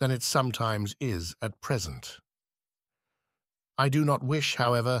than it sometimes is at present. I do not wish,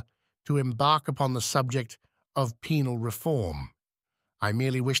 however, to embark upon the subject of penal reform. I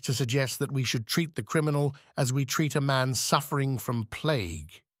merely wish to suggest that we should treat the criminal as we treat a man suffering from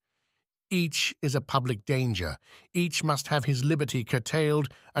plague. Each is a public danger. Each must have his liberty curtailed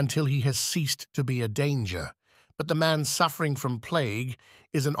until he has ceased to be a danger. But the man suffering from plague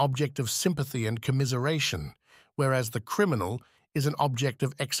is an object of sympathy and commiseration, whereas the criminal is an object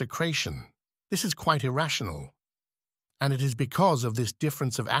of execration. This is quite irrational. And it is because of this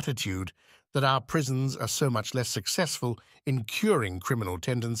difference of attitude that our prisons are so much less successful in curing criminal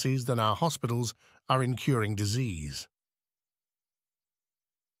tendencies than our hospitals are in curing disease.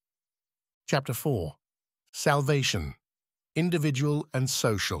 Chapter 4. Salvation, Individual and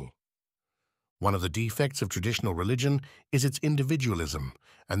Social. One of the defects of traditional religion is its individualism,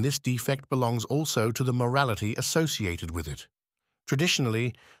 and this defect belongs also to the morality associated with it.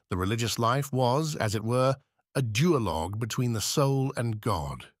 Traditionally, the religious life was, as it were, a duologue between the soul and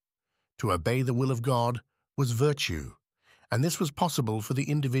God. To obey the will of God was virtue, and this was possible for the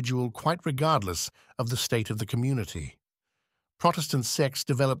individual quite regardless of the state of the community. Protestant sects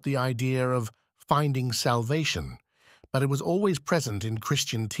developed the idea of finding salvation, but it was always present in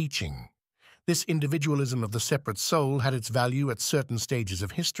Christian teaching. This individualism of the separate soul had its value at certain stages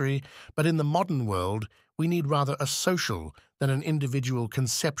of history, but in the modern world we need rather a social than an individual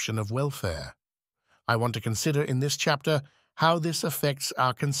conception of welfare. I want to consider in this chapter how this affects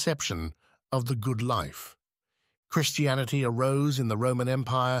our conception of the good life. Christianity arose in the Roman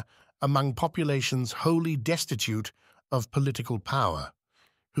Empire among populations wholly destitute of political power,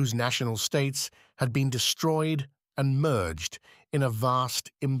 whose national states had been destroyed and merged in a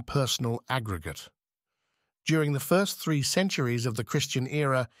vast impersonal aggregate. During the first 3 centuries of the Christian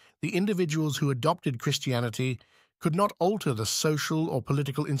era, the individuals who adopted Christianity could not alter the social or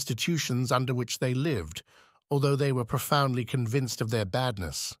political institutions under which they lived, although they were profoundly convinced of their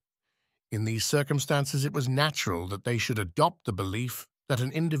badness. In these circumstances, it was natural that they should adopt the belief that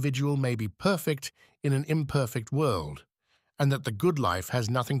an individual may be perfect in an imperfect world, and that the good life has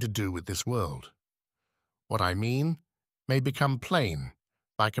nothing to do with this world. What I mean may become plain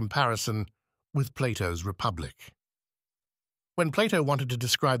by comparison with Plato's Republic. When Plato wanted to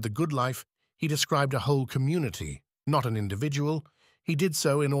describe the good life, he described a whole community, not an individual. He did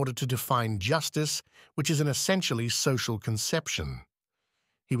so in order to define justice, which is an essentially social conception.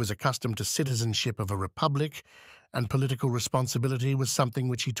 He was accustomed to citizenship of a republic, and political responsibility was something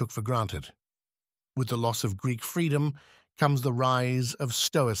which he took for granted. With the loss of Greek freedom comes the rise of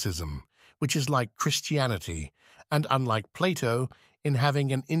Stoicism, which is like Christianity, and unlike Plato, in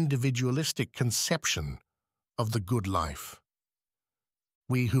having an individualistic conception of the good life.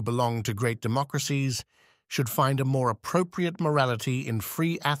 We who belong to great democracies should find a more appropriate morality in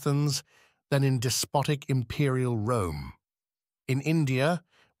free Athens than in despotic imperial Rome. In India,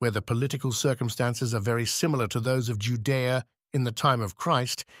 where the political circumstances are very similar to those of Judea in the time of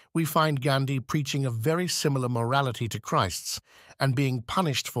Christ, we find Gandhi preaching a very similar morality to Christ's and being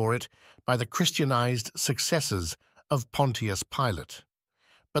punished for it by the Christianized successors of Pontius Pilate.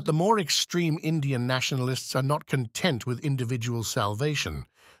 But the more extreme Indian nationalists are not content with individual salvation.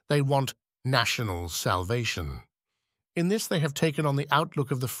 They want national salvation. In this they have taken on the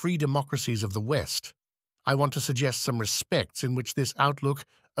outlook of the free democracies of the West. I want to suggest some respects in which this outlook,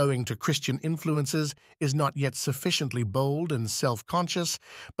 owing to Christian influences, is not yet sufficiently bold and self-conscious,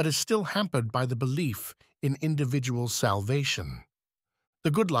 but is still hampered by the belief in individual salvation.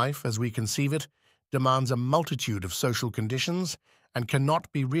 The good life, as we conceive it, demands a multitude of social conditions and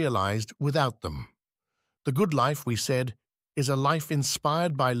cannot be realized without them. The good life, we said, is a life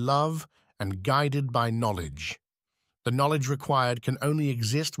inspired by love and guided by knowledge. The knowledge required can only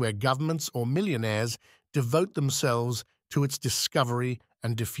exist where governments or millionaires devote themselves to its discovery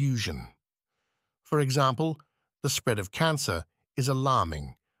and diffusion. For example, the spread of cancer is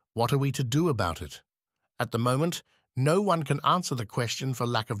alarming. What are we to do about it? At the moment, no one can answer the question for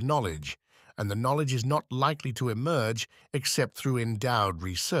lack of knowledge, and the knowledge is not likely to emerge except through endowed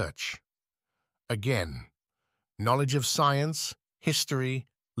research. Again, knowledge of science, history,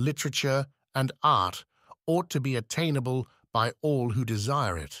 literature, and art ought to be attainable by all who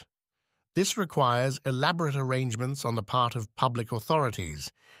desire it. This requires elaborate arrangements on the part of public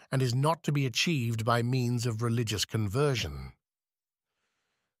authorities and is not to be achieved by means of religious conversion.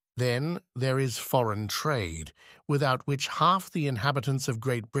 Then there is foreign trade, without which half the inhabitants of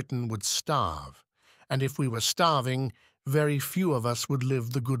Great Britain would starve, and if we were starving, very few of us would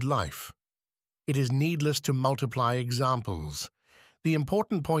live the good life. It is needless to multiply examples. The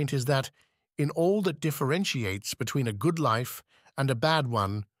important point is that, in all that differentiates between a good life and a bad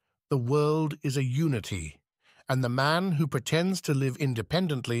one, the world is a unity, and the man who pretends to live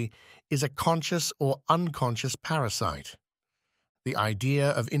independently is a conscious or unconscious parasite. The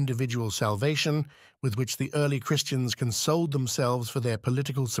idea of individual salvation, with which the early Christians consoled themselves for their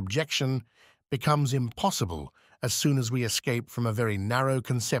political subjection, becomes impossible as soon as we escape from a very narrow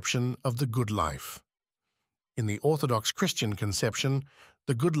conception of the good life. In the Orthodox Christian conception,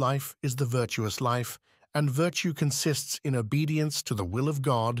 the good life is the virtuous life, and virtue consists in obedience to the will of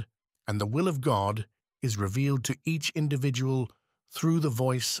God, and the will of God is revealed to each individual through the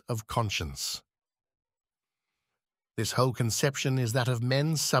voice of conscience. This whole conception is that of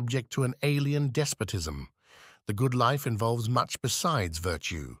men subject to an alien despotism. The good life involves much besides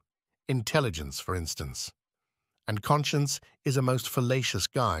virtue, intelligence, for instance. And conscience is a most fallacious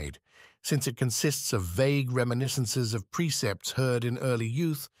guide, since it consists of vague reminiscences of precepts heard in early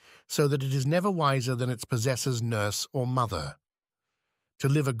youth, so that it is never wiser than its possessor's nurse or mother. To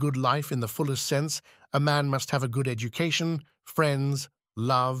live a good life in the fullest sense, a man must have a good education, friends,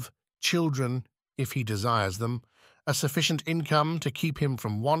 love, children, if he desires them, a sufficient income to keep him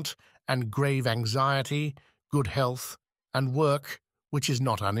from want and grave anxiety, good health, and work which is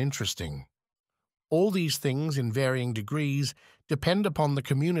not uninteresting. All these things, in varying degrees, depend upon the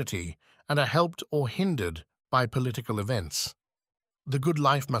community and are helped or hindered by political events. The good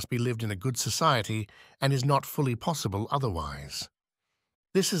life must be lived in a good society and is not fully possible otherwise.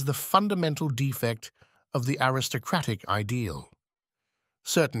 This is the fundamental defect of the aristocratic ideal.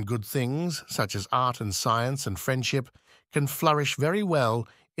 Certain good things, such as art and science and friendship, can flourish very well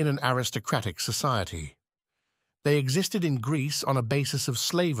in an aristocratic society. They existed in Greece on a basis of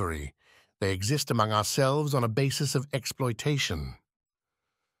slavery. They exist among ourselves on a basis of exploitation.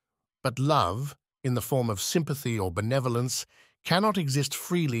 But love, in the form of sympathy or benevolence, cannot exist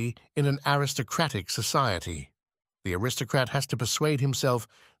freely in an aristocratic society. The aristocrat has to persuade himself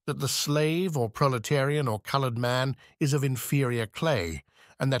that the slave or proletarian or colored man is of inferior clay,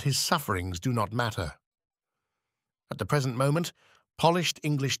 and that his sufferings do not matter. At the present moment, polished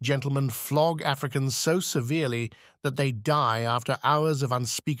English gentlemen flog Africans so severely that they die after hours of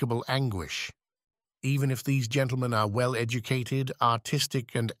unspeakable anguish. Even if these gentlemen are well-educated,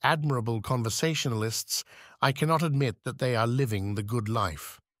 artistic, and admirable conversationalists, I cannot admit that they are living the good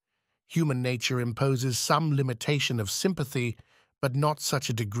life. Human nature imposes some limitation of sympathy, but not such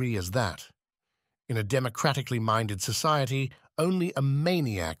a degree as that. In a democratically minded society, only a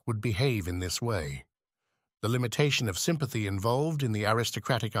maniac would behave in this way. The limitation of sympathy involved in the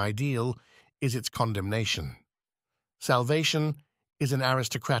aristocratic ideal is its condemnation. Salvation is an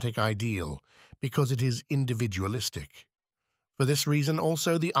aristocratic ideal because it is individualistic. For this reason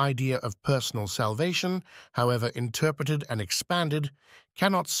also the idea of personal salvation, however interpreted and expanded,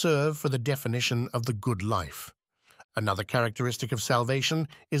 cannot serve for the definition of the good life. Another characteristic of salvation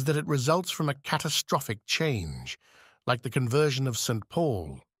is that it results from a catastrophic change, like the conversion of St.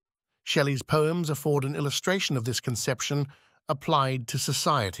 Paul. Shelley's poems afford an illustration of this conception applied to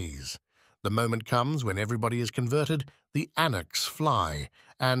societies. The moment comes when everybody is converted, the anarchs fly,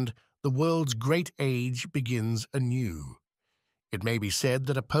 and the world's great age begins anew. It may be said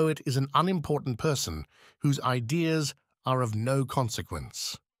that a poet is an unimportant person whose ideas are of no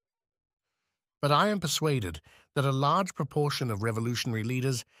consequence. But I am persuaded that a large proportion of revolutionary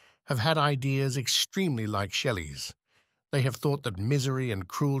leaders have had ideas extremely like Shelley's. They have thought that misery and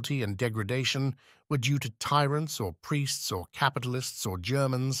cruelty and degradation were due to tyrants or priests or capitalists or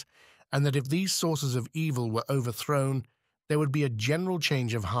Germans, and that if these sources of evil were overthrown, there would be a general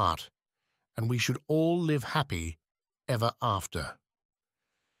change of heart, and we should all live happy ever after.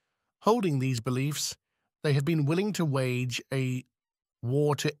 Holding these beliefs, they have been willing to wage a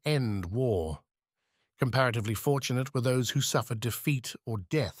war to end war. Comparatively fortunate were those who suffered defeat or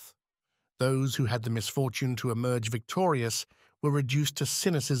death. Those who had the misfortune to emerge victorious were reduced to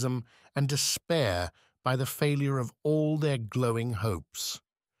cynicism and despair by the failure of all their glowing hopes.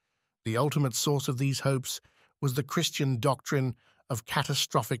 The ultimate source of these hopes was the Christian doctrine of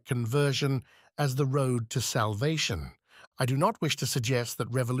catastrophic conversion as the road to salvation. I do not wish to suggest that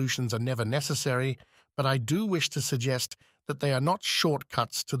revolutions are never necessary, but I do wish to suggest that they are not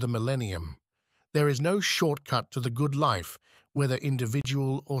shortcuts to the millennium. There is no shortcut to the good life, whether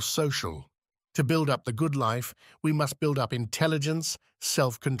individual or social. To build up the good life, we must build up intelligence,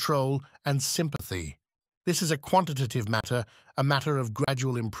 self-control, and sympathy. This is a quantitative matter, a matter of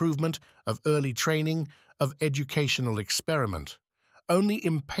gradual improvement, of early training, of educational experiment. Only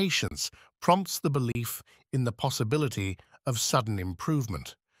impatience prompts the belief in the possibility of sudden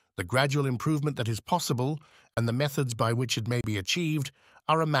improvement. The gradual improvement that is possible, and the methods by which it may be achieved,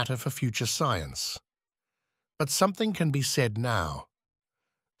 are a matter for future science. But something can be said now.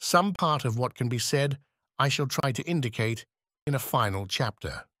 Some part of what can be said I shall try to indicate in a final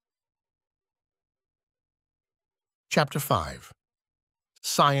chapter. Chapter 5.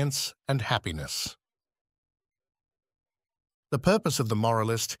 Science and Happiness. The purpose of the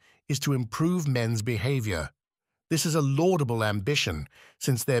moralist is to improve men's behavior. This is a laudable ambition,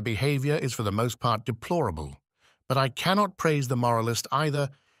 since their behavior is for the most part deplorable. But I cannot praise the moralist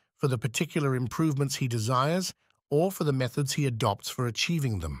either for the particular improvements he desires or for the methods he adopts for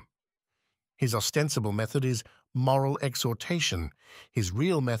achieving them. His ostensible method is moral exhortation. His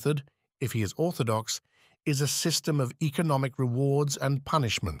real method, if he is orthodox, is a system of economic rewards and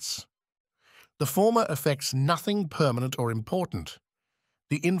punishments. The former affects nothing permanent or important.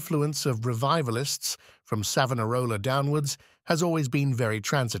 The influence of revivalists, from Savonarola downwards, has always been very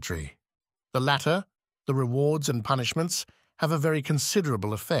transitory. The latter, the rewards and punishments, have a very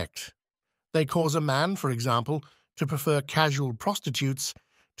considerable effect. They cause a man, for example, to prefer casual prostitutes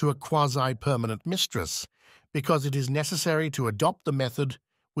to a quasi-permanent mistress, because it is necessary to adopt the method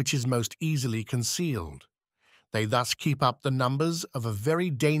which is most easily concealed. They thus keep up the numbers of a very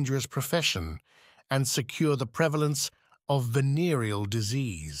dangerous profession and secure the prevalence of venereal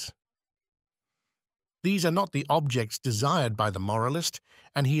disease. These are not the objects desired by the moralist,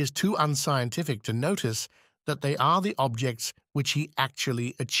 and he is too unscientific to notice that they are the objects which he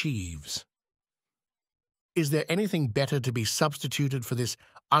actually achieves. Is there anything better to be substituted for this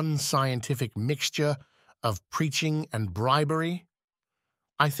unscientific mixture of preaching and bribery?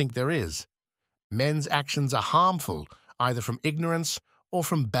 I think there is. Men's actions are harmful, either from ignorance or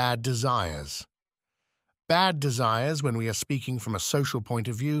from bad desires. Bad desires, when we are speaking from a social point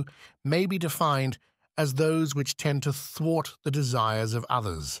of view, may be defined as those which tend to thwart the desires of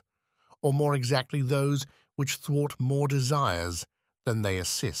others, or more exactly those which thwart more desires than they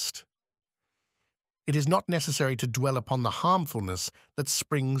assist. It is not necessary to dwell upon the harmfulness that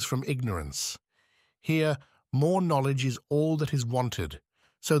springs from ignorance. Here, more knowledge is all that is wanted,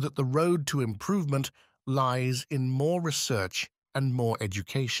 so that the road to improvement lies in more research and more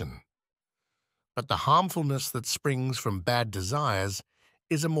education. But the harmfulness that springs from bad desires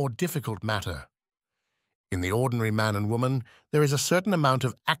is a more difficult matter. In the ordinary man and woman, there is a certain amount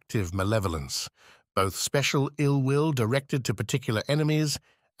of active malevolence, both special ill will directed to particular enemies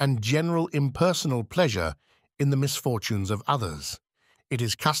and general impersonal pleasure in the misfortunes of others. It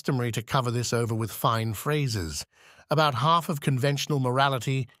is customary to cover this over with fine phrases. About half of conventional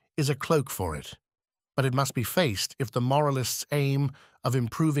morality is a cloak for it. But it must be faced if the moralist's aim of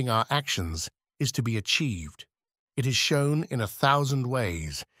improving our actions is to be achieved. It is shown in 1,000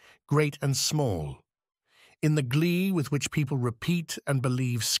 ways, great and small. In the glee with which people repeat and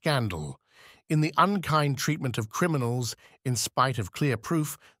believe scandal, in the unkind treatment of criminals in spite of clear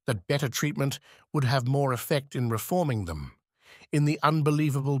proof that better treatment would have more effect in reforming them, in the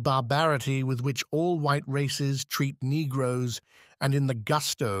unbelievable barbarity with which all white races treat Negroes, and in the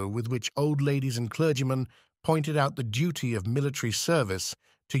gusto with which old ladies and clergymen pointed out the duty of military service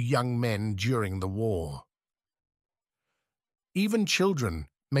to young men during the war. Even children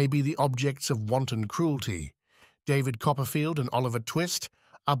may be the objects of wanton cruelty. David Copperfield and Oliver Twist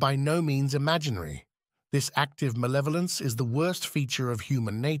are by no means imaginary. This active malevolence is the worst feature of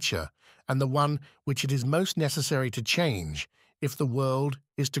human nature, and the one which it is most necessary to change if the world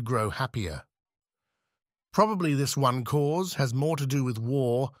is to grow happier. Probably this one cause has more to do with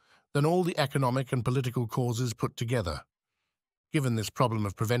war than all the economic and political causes put together. Given this problem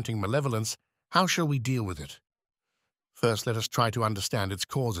of preventing malevolence, how shall we deal with it? First, let us try to understand its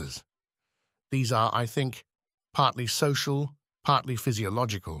causes. These are, I think, partly social, partly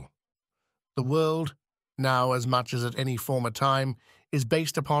physiological. The world, now as much as at any former time, is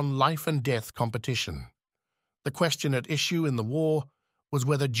based upon life and death competition. The question at issue in the war was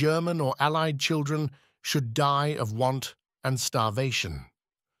whether German or Allied children should die of want and starvation.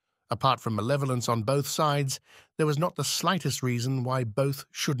 Apart from malevolence on both sides, there was not the slightest reason why both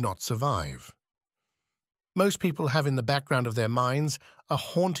should not survive. Most people have in the background of their minds a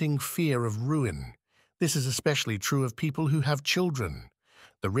haunting fear of ruin. This is especially true of people who have children.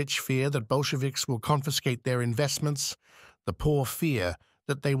 The rich fear that Bolsheviks will confiscate their investments, the poor fear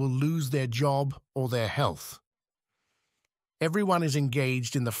that they will lose their job or their health. Everyone is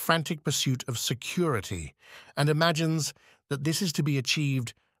engaged in the frantic pursuit of security and imagines that this is to be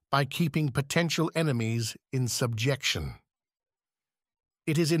achieved by keeping potential enemies in subjection.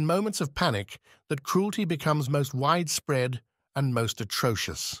 It is in moments of panic that cruelty becomes most widespread and most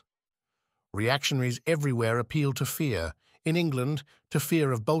atrocious. Reactionaries everywhere appeal to fear. In England, to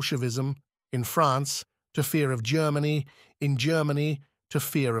fear of Bolshevism; in France, to fear of Germany; in Germany, to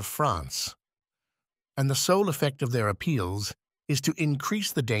fear of France. And the sole effect of their appeals is to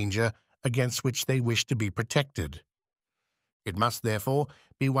increase the danger against which they wish to be protected. It must, therefore,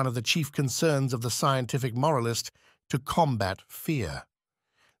 be one of the chief concerns of the scientific moralist to combat fear.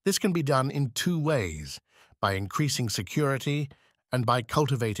 This can be done in two ways, by increasing security and by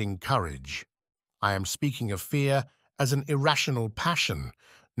cultivating courage. I am speaking of fear as an irrational passion,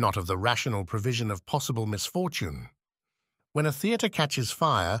 not of the rational prevision of possible misfortune. When a theatre catches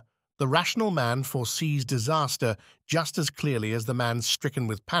fire, the rational man foresees disaster just as clearly as the man stricken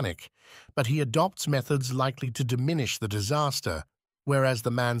with panic, but he adopts methods likely to diminish the disaster, whereas the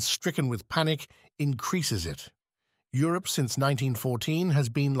man stricken with panic increases it. Europe since 1914 has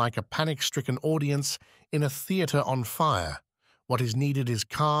been like a panic-stricken audience in a theatre on fire. What is needed is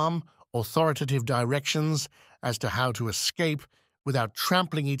calm, authoritative directions as to how to escape without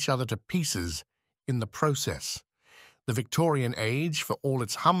trampling each other to pieces in the process. The Victorian age, for all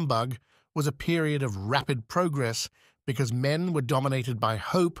its humbug, was a period of rapid progress because men were dominated by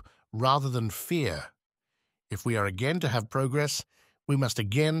hope rather than fear. If we are again to have progress, we must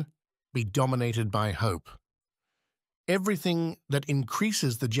again be dominated by hope. Everything that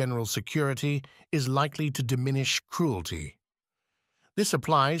increases the general security is likely to diminish cruelty. This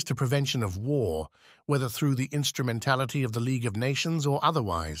applies to prevention of war, whether through the instrumentality of the League of Nations or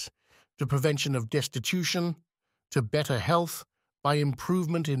otherwise, to prevention of destitution, to better health by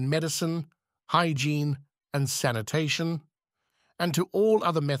improvement in medicine, hygiene, and sanitation, and to all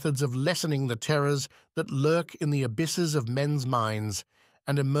other methods of lessening the terrors that lurk in the abysses of men's minds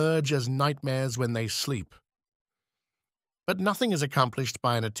and emerge as nightmares when they sleep. But nothing is accomplished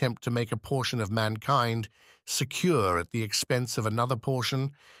by an attempt to make a portion of mankind secure at the expense of another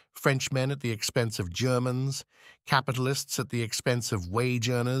portion, Frenchmen at the expense of Germans, capitalists at the expense of wage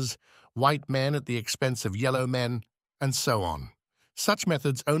earners, white men at the expense of yellow men, and so on. Such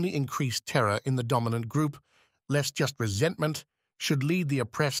methods only increase terror in the dominant group, lest just resentment should lead the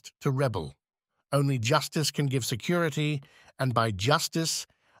oppressed to rebel. Only justice can give security, and by justice,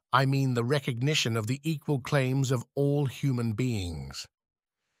 I mean the recognition of the equal claims of all human beings.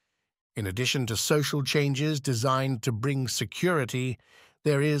 In addition to social changes designed to bring security,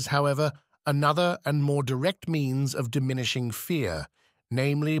 there is, however, another and more direct means of diminishing fear,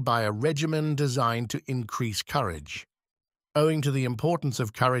 namely by a regimen designed to increase courage. Owing to the importance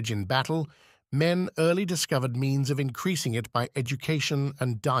of courage in battle, men early discovered means of increasing it by education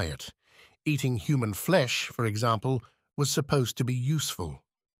and diet. Eating human flesh, for example, was supposed to be useful.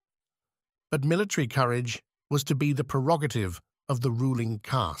 But military courage was to be the prerogative of the ruling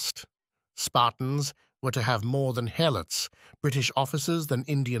caste. Spartans were to have more than helots, British officers than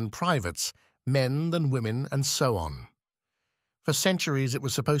Indian privates, men than women, and so on. For centuries it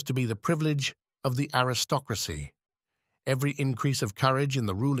was supposed to be the privilege of the aristocracy. Every increase of courage in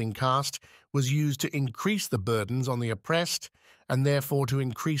the ruling caste was used to increase the burdens on the oppressed, and therefore to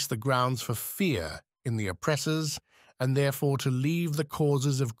increase the grounds for fear in the oppressors, and therefore to leave the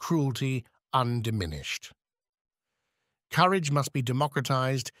causes of cruelty undiminished. Courage must be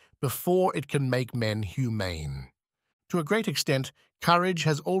democratized before it can make men humane. To a great extent, courage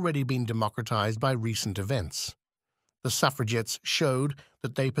has already been democratized by recent events. The suffragettes showed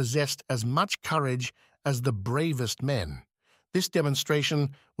that they possessed as much courage as the bravest men. This demonstration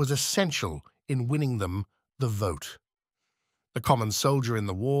was essential in winning them the vote. The common soldier in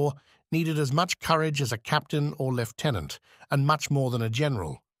the war needed as much courage as a captain or lieutenant, and much more than a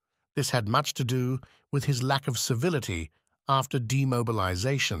general. This had much to do with his lack of civility after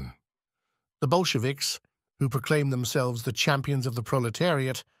demobilization. The Bolsheviks, who proclaim themselves the champions of the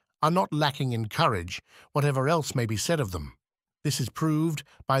proletariat, are not lacking in courage, whatever else may be said of them. This is proved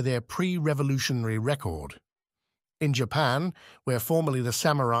by their pre-revolutionary record. In Japan, where formerly the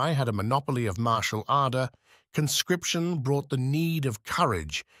samurai had a monopoly of martial ardor, conscription brought the need of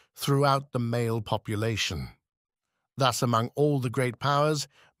courage throughout the male population. Thus, among all the great powers,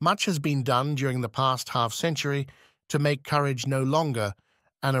 much has been done during the past half-century to make courage no longer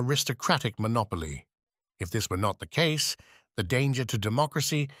an aristocratic monopoly. If this were not the case, the danger to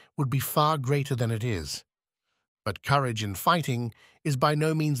democracy would be far greater than it is. But courage in fighting is by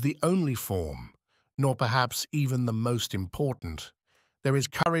no means the only form, nor perhaps even the most important. There is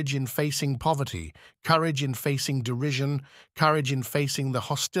courage in facing poverty, courage in facing derision, courage in facing the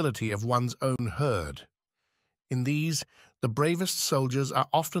hostility of one's own herd. In these, the bravest soldiers are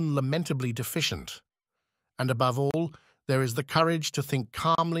often lamentably deficient. And above all, there is the courage to think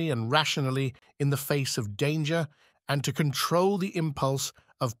calmly and rationally in the face of danger and to control the impulse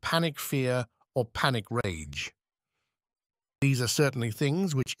of panic fear or panic rage. These are certainly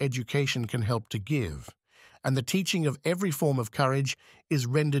things which education can help to give, and the teaching of every form of courage is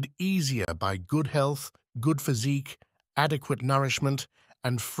rendered easier by good health, good physique, adequate nourishment,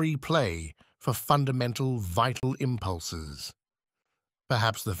 and free play for fundamental vital impulses.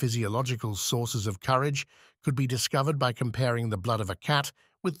 Perhaps the physiological sources of courage could be discovered by comparing the blood of a cat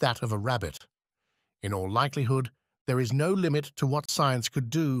with that of a rabbit. In all likelihood, there is no limit to what science could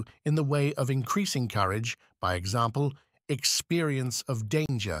do in the way of increasing courage, by example, experience of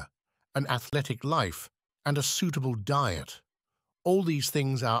danger, an athletic life, and a suitable diet. All these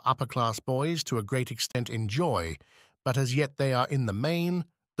things our upper-class boys to a great extent enjoy, but as yet they are in the main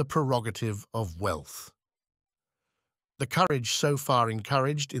the prerogative of wealth. The courage so far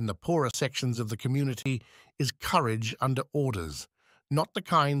encouraged in the poorer sections of the community is courage under orders, not the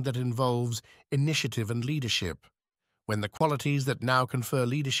kind that involves initiative and leadership. When the qualities that now confer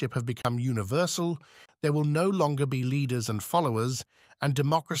leadership have become universal, there will no longer be leaders and followers, and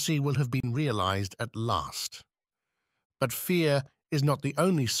democracy will have been realized at last. But fear is not the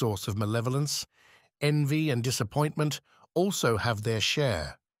only source of malevolence. Envy and disappointment also have their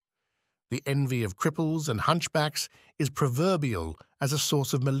share. The envy of cripples and hunchbacks is proverbial as a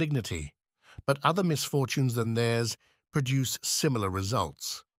source of malignity, but other misfortunes than theirs produce similar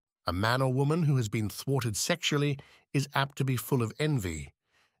results. A man or woman who has been thwarted sexually is apt to be full of envy.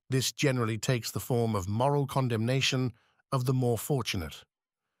 This generally takes the form of moral condemnation of the more fortunate.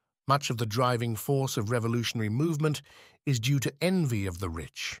 Much of the driving force of revolutionary movement is due to envy of the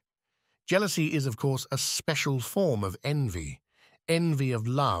rich. Jealousy is, of course, a special form of envy of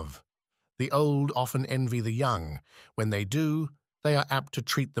love. The old often envy the young. When they do, they are apt to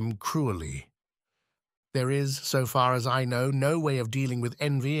treat them cruelly. There is, so far as I know, no way of dealing with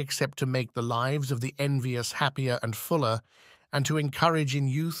envy except to make the lives of the envious happier and fuller, and to encourage in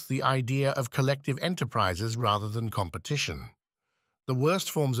youth the idea of collective enterprises rather than competition. The worst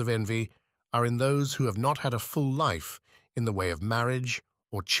forms of envy are in those who have not had a full life in the way of marriage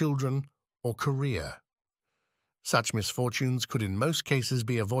or children or career. Such misfortunes could in most cases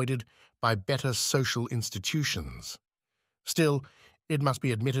be avoided by better social institutions. Still, it must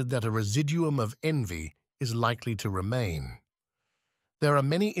be admitted that a residuum of envy is likely to remain. There are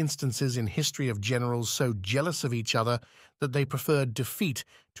many instances in history of generals so jealous of each other that they preferred defeat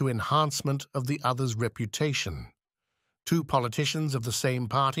to enhancement of the other's reputation. Two politicians of the same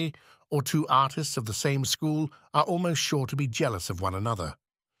party or two artists of the same school are almost sure to be jealous of one another.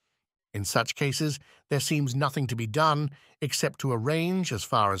 In such cases, there seems nothing to be done except to arrange, as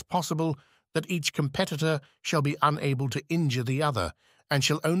far as possible, that each competitor shall be unable to injure the other and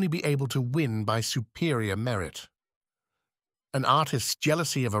shall only be able to win by superior merit. An artist's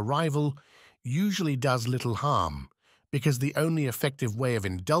jealousy of a rival usually does little harm, because the only effective way of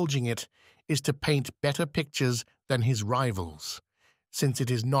indulging it is to paint better pictures than his rivals, since it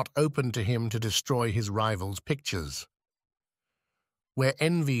is not open to him to destroy his rival's pictures. Where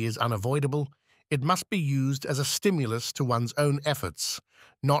envy is unavoidable, it must be used as a stimulus to one's own efforts,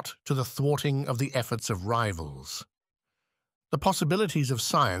 not to the thwarting of the efforts of rivals. The possibilities of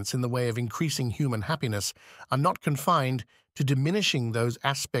science in the way of increasing human happiness are not confined to diminishing those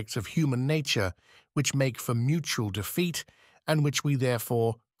aspects of human nature which make for mutual defeat and which we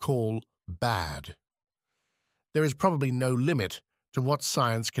therefore call bad. There is probably no limit to what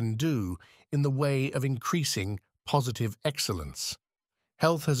science can do in the way of increasing positive excellence.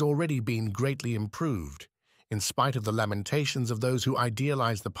 Health has already been greatly improved. In spite of the lamentations of those who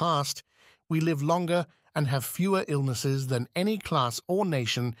idealize the past, we live longer and have fewer illnesses than any class or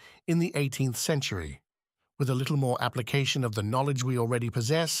nation in the 18th century. With a little more application of the knowledge we already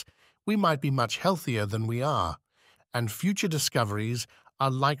possess, we might be much healthier than we are, and future discoveries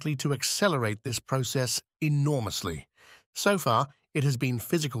are likely to accelerate this process enormously. So far, it has been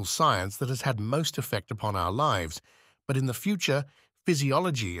physical science that has had most effect upon our lives, but in the future,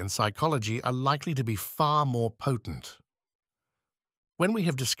 physiology and psychology are likely to be far more potent. When we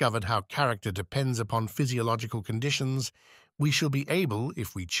have discovered how character depends upon physiological conditions, we shall be able,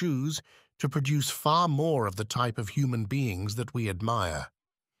 if we choose, to produce far more of the type of human beings that we admire.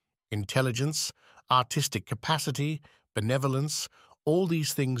 Intelligence, artistic capacity, benevolence, all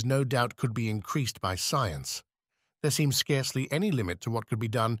these things no doubt could be increased by science. There seems scarcely any limit to what could be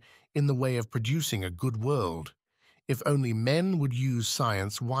done in the way of producing a good world, if only men would use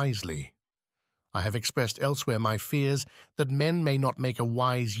science wisely. I have expressed elsewhere my fears that men may not make a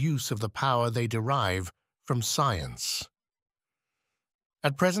wise use of the power they derive from science.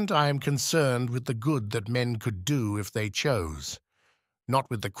 At present I am concerned with the good that men could do if they chose, not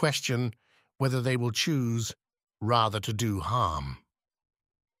with the question whether they will choose rather to do harm.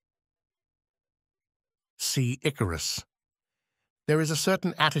 See Icarus. There is a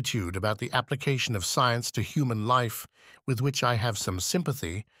certain attitude about the application of science to human life with which I have some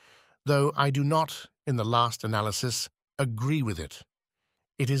sympathy, though I do not, in the last analysis, agree with it.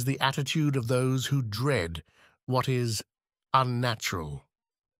 It is the attitude of those who dread what is unnatural.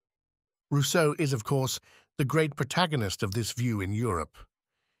 Rousseau is, of course, the great protagonist of this view in Europe.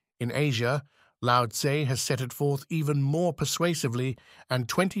 In Asia, Lao Tse has set it forth even more persuasively and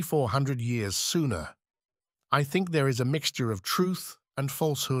 2,400 years sooner. I think there is a mixture of truth and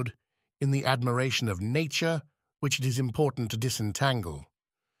falsehood in the admiration of nature, which it is important to disentangle.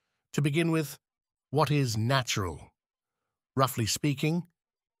 To begin with, what is natural? Roughly speaking,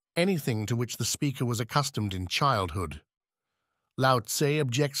 anything to which the speaker was accustomed in childhood. Lao Tse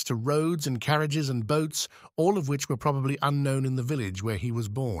objects to roads and carriages and boats, all of which were probably unknown in the village where he was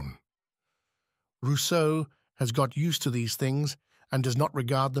born. Rousseau has got used to these things and does not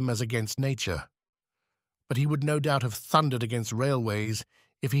regard them as against nature. But he would no doubt have thundered against railways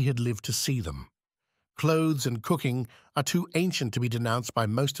if he had lived to see them. Clothes and cooking are too ancient to be denounced by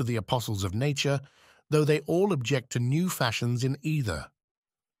most of the apostles of nature, though they all object to new fashions in either.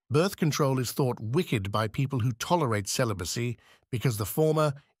 Birth control is thought wicked by people who tolerate celibacy because the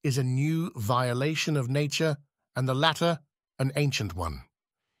former is a new violation of nature and the latter an ancient one.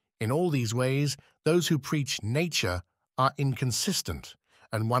 In all these ways, those who preach nature are inconsistent,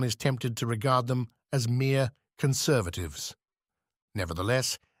 and one is tempted to regard them as mere conservatives.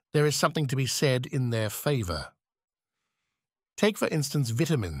 Nevertheless, there is something to be said in their favor. Take, for instance,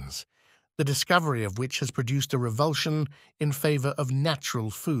 vitamins, the discovery of which has produced a revulsion in favor of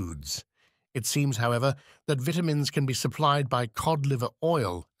natural foods. It seems, however, that vitamins can be supplied by cod liver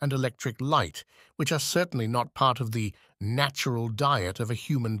oil and electric light, which are certainly not part of the natural diet of a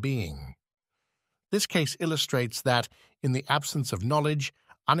human being. This case illustrates that, in the absence of knowledge,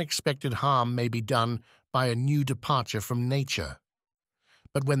 unexpected harm may be done by a new departure from nature.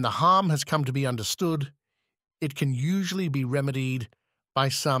 But when the harm has come to be understood, it can usually be remedied by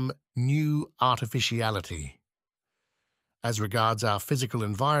some new artificiality. As regards our physical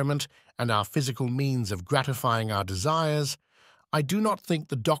environment and our physical means of gratifying our desires, I do not think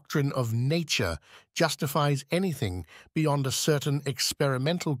the doctrine of nature justifies anything beyond a certain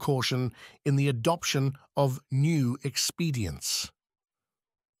experimental caution in the adoption of new expedients.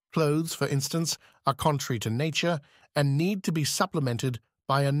 Clothes, for instance, are contrary to nature and need to be supplemented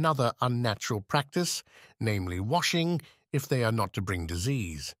by another unnatural practice, namely washing, if they are not to bring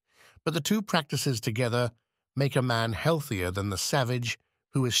disease. But the two practices together make a man healthier than the savage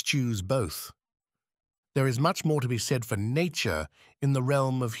who eschews both. There is much more to be said for nature in the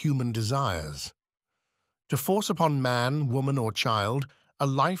realm of human desires. To force upon man, woman, or child a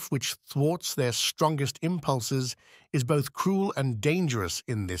life which thwarts their strongest impulses is both cruel and dangerous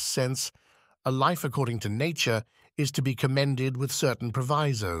in this sense. A life according to nature is to be commended with certain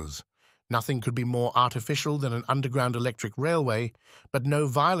provisos. Nothing could be more artificial than an underground electric railway, but no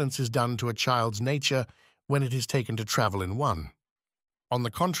violence is done to a child's nature when it is taken to travel in one. On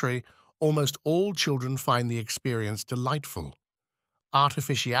the contrary, almost all children find the experience delightful.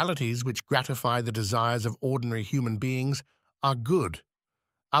 Artificialities which gratify the desires of ordinary human beings are good,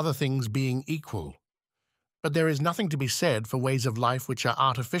 other things being equal. But there is nothing to be said for ways of life which are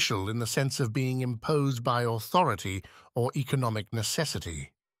artificial in the sense of being imposed by authority or economic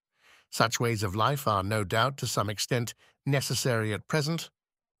necessity. Such ways of life are, no doubt, to some extent necessary at present.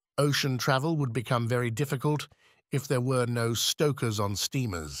 Ocean travel would become very difficult if there were no stokers on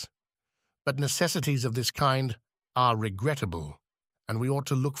steamers. But necessities of this kind are regrettable, and we ought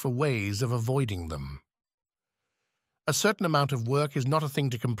to look for ways of avoiding them. A certain amount of work is not a thing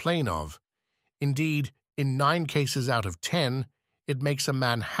to complain of. Indeed, in 9 cases out of 10, it makes a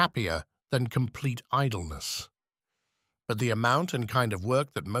man happier than complete idleness. But the amount and kind of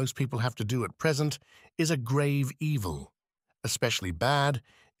work that most people have to do at present is a grave evil. Especially bad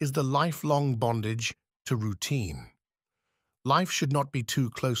is the lifelong bondage to routine. Life should not be too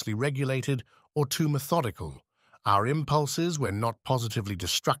closely regulated or too methodical. Our impulses, when not positively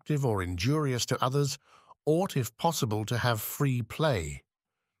destructive or injurious to others, ought, if possible, to have free play.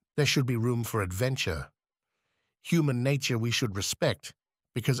 There should be room for adventure. Human nature we should respect,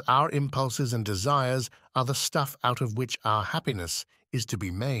 because our impulses and desires are the stuff out of which our happiness is to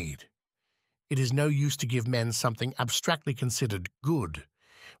be made. It is no use to give men something abstractly considered good.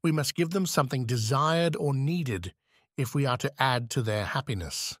 We must give them something desired or needed if we are to add to their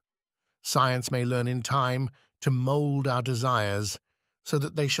happiness. Science may learn in time to mold our desires so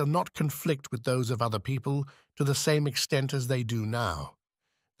that they shall not conflict with those of other people to the same extent as they do now.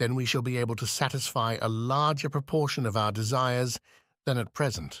 Then we shall be able to satisfy a larger proportion of our desires than at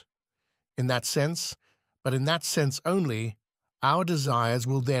present. In that sense, but in that sense only, our desires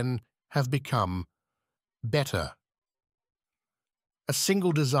will then have become better. A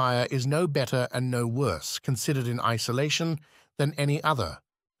single desire is no better and no worse, considered in isolation, than any other.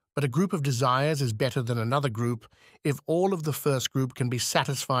 But a group of desires is better than another group if all of the first group can be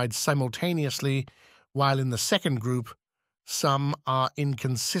satisfied simultaneously, while in the second group, some are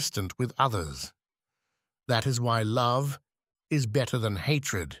inconsistent with others. That is why love is better than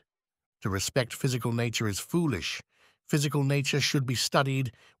hatred. To respect physical nature is foolish. Physical nature should be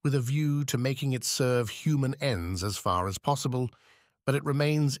studied with a view to making it serve human ends as far as possible, but it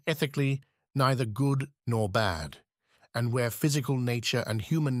remains ethically neither good nor bad. And where physical nature and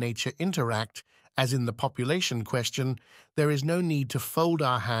human nature interact, as in the population question, there is no need to fold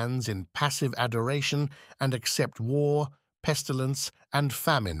our hands in passive adoration and accept war, pestilence, and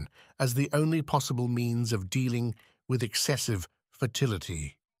famine as the only possible means of dealing with excessive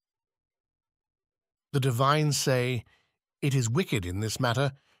fertility. The divines say, it is wicked in this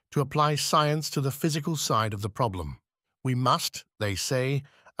matter to apply science to the physical side of the problem. We must, they say,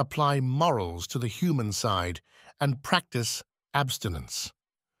 apply morals to the human side and practice abstinence.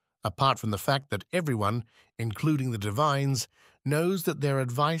 Apart from the fact that everyone, including the divines, knows that their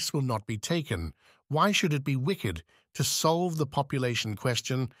advice will not be taken, why should it be wicked to solve the population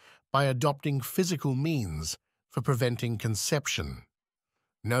question by adopting physical means for preventing conception?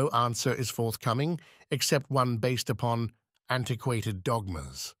 No answer is forthcoming except one based upon antiquated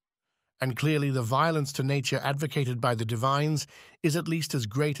dogmas. And clearly the violence to nature advocated by the divines is at least as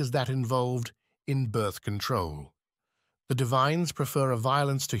great as that involved in birth control. The divines prefer a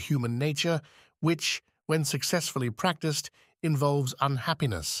violence to human nature which, when successfully practiced, involves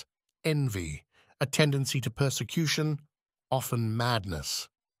unhappiness, envy, a tendency to persecution, often madness.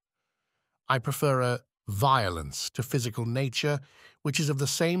 I prefer a violence to physical nature which is of the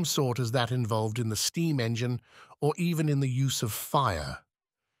same sort as that involved in the steam engine or even in the use of fire.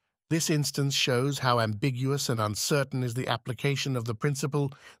 This instance shows how ambiguous and uncertain is the application of the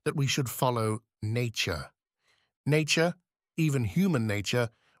principle that we should follow nature. Nature, even human nature,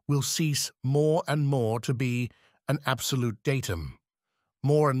 will cease more and more to be an absolute datum.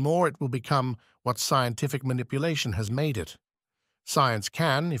 More and more it will become what scientific manipulation has made it. Science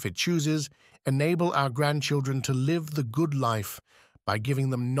can, if it chooses, enable our grandchildren to live the good life by giving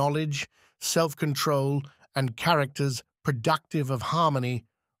them knowledge, self-control, and characters productive of harmony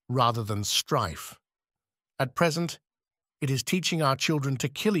rather than strife. At present, it is teaching our children to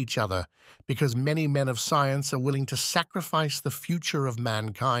kill each other because many men of science are willing to sacrifice the future of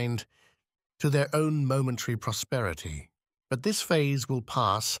mankind to their own momentary prosperity. But this phase will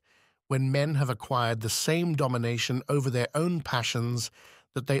pass when men have acquired the same domination over their own passions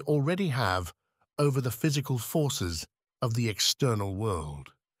that they already have over the physical forces of the external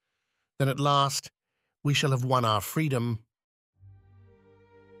world. Then at last, we shall have won our freedom